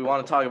 if we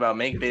want to talk about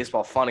make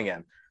baseball fun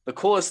again, the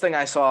coolest thing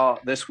I saw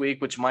this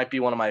week, which might be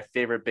one of my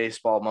favorite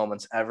baseball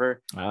moments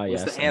ever,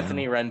 was the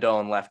Anthony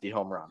Rendon lefty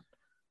home run.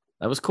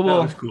 That was cool.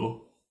 That was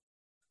cool.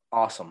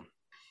 Awesome.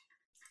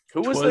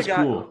 Who was the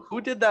guy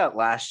who did that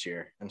last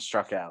year and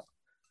struck out?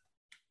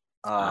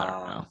 I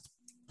don't know.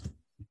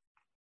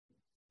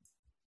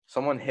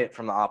 Someone hit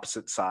from the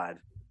opposite side.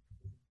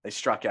 They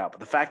struck out. But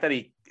the fact that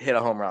he hit a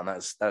home run,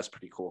 that was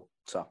pretty cool.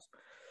 So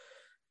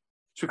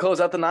should we close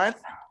out the 9th?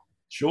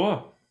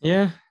 Sure.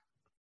 Yeah.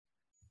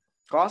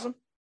 Awesome.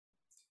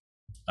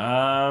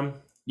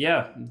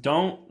 Yeah.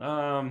 Don't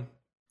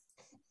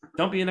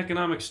be an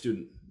economics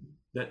student.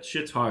 That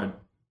shit's hard.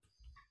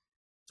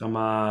 So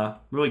I'm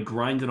really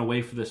grinding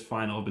away for this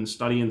final. I've been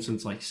studying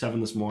since like 7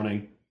 this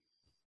morning.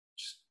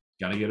 Just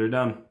gotta get her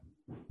done.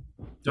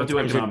 Don't do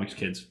economics,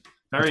 kids.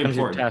 Very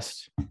important.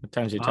 Test. What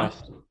time's your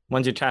test?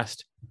 When's your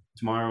test?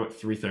 Tomorrow at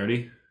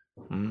 3:30.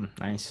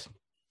 Nice.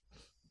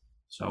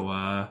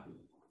 So,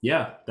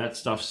 yeah, that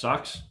stuff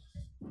sucks.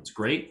 It's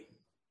great.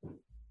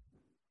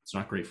 It's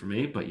not great for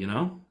me, but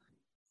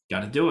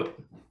got to do it.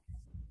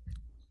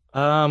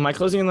 My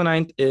closing in the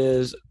ninth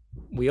is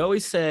we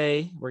always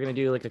say we're going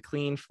to do like a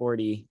clean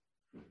 40,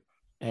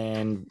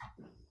 and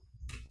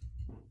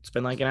it's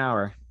been like an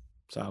hour.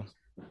 So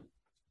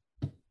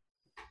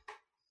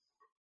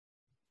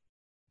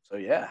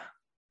yeah.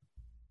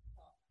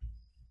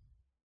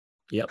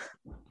 Yep.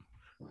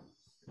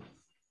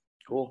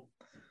 Cool.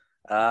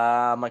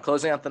 My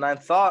closing out the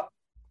ninth thought.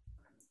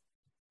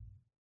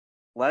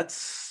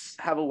 Let's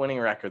have a winning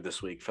record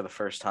this week for the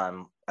first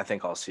time, I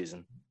think, all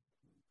season.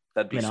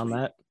 That'd be on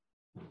that.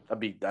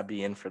 I'd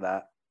be in for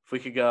that. If we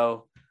could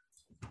go,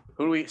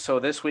 so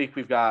this week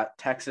we've got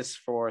Texas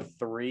for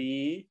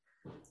 3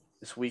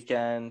 this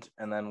weekend,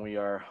 and then we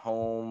are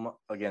home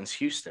against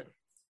Houston.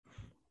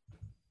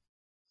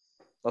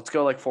 Let's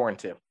go like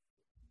 4-2.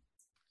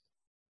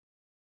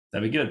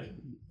 That'd be good.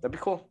 That'd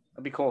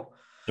be cool.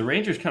 The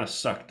Rangers kind of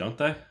suck, don't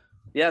they?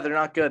 Yeah, they're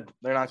not good.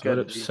 They're not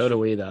good. So do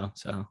we, though.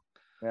 So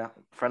yeah,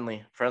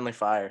 friendly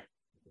fire.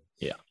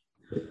 Yeah.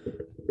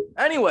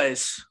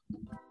 Anyways,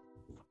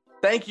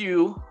 thank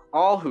you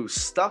all who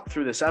stuck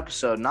through this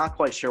episode. Not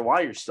quite sure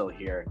why you're still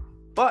here,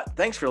 but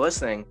thanks for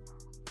listening.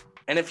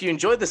 And if you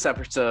enjoyed this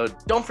episode,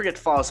 don't forget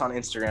to follow us on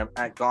Instagram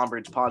at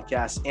Gonebridge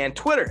Podcast and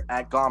Twitter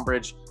at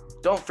Gonebridge.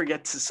 Don't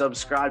forget to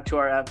subscribe to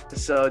our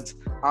episodes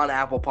on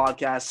Apple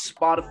Podcasts,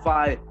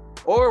 Spotify,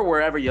 or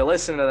wherever you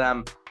listen to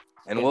them.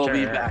 And We'll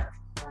be back.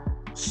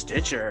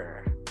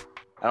 Stitcher.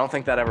 I don't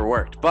think that ever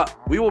worked, but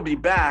we will be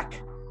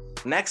back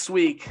next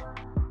week,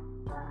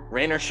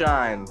 rain or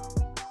shine,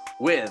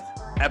 with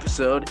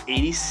episode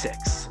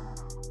 86.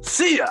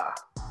 See ya!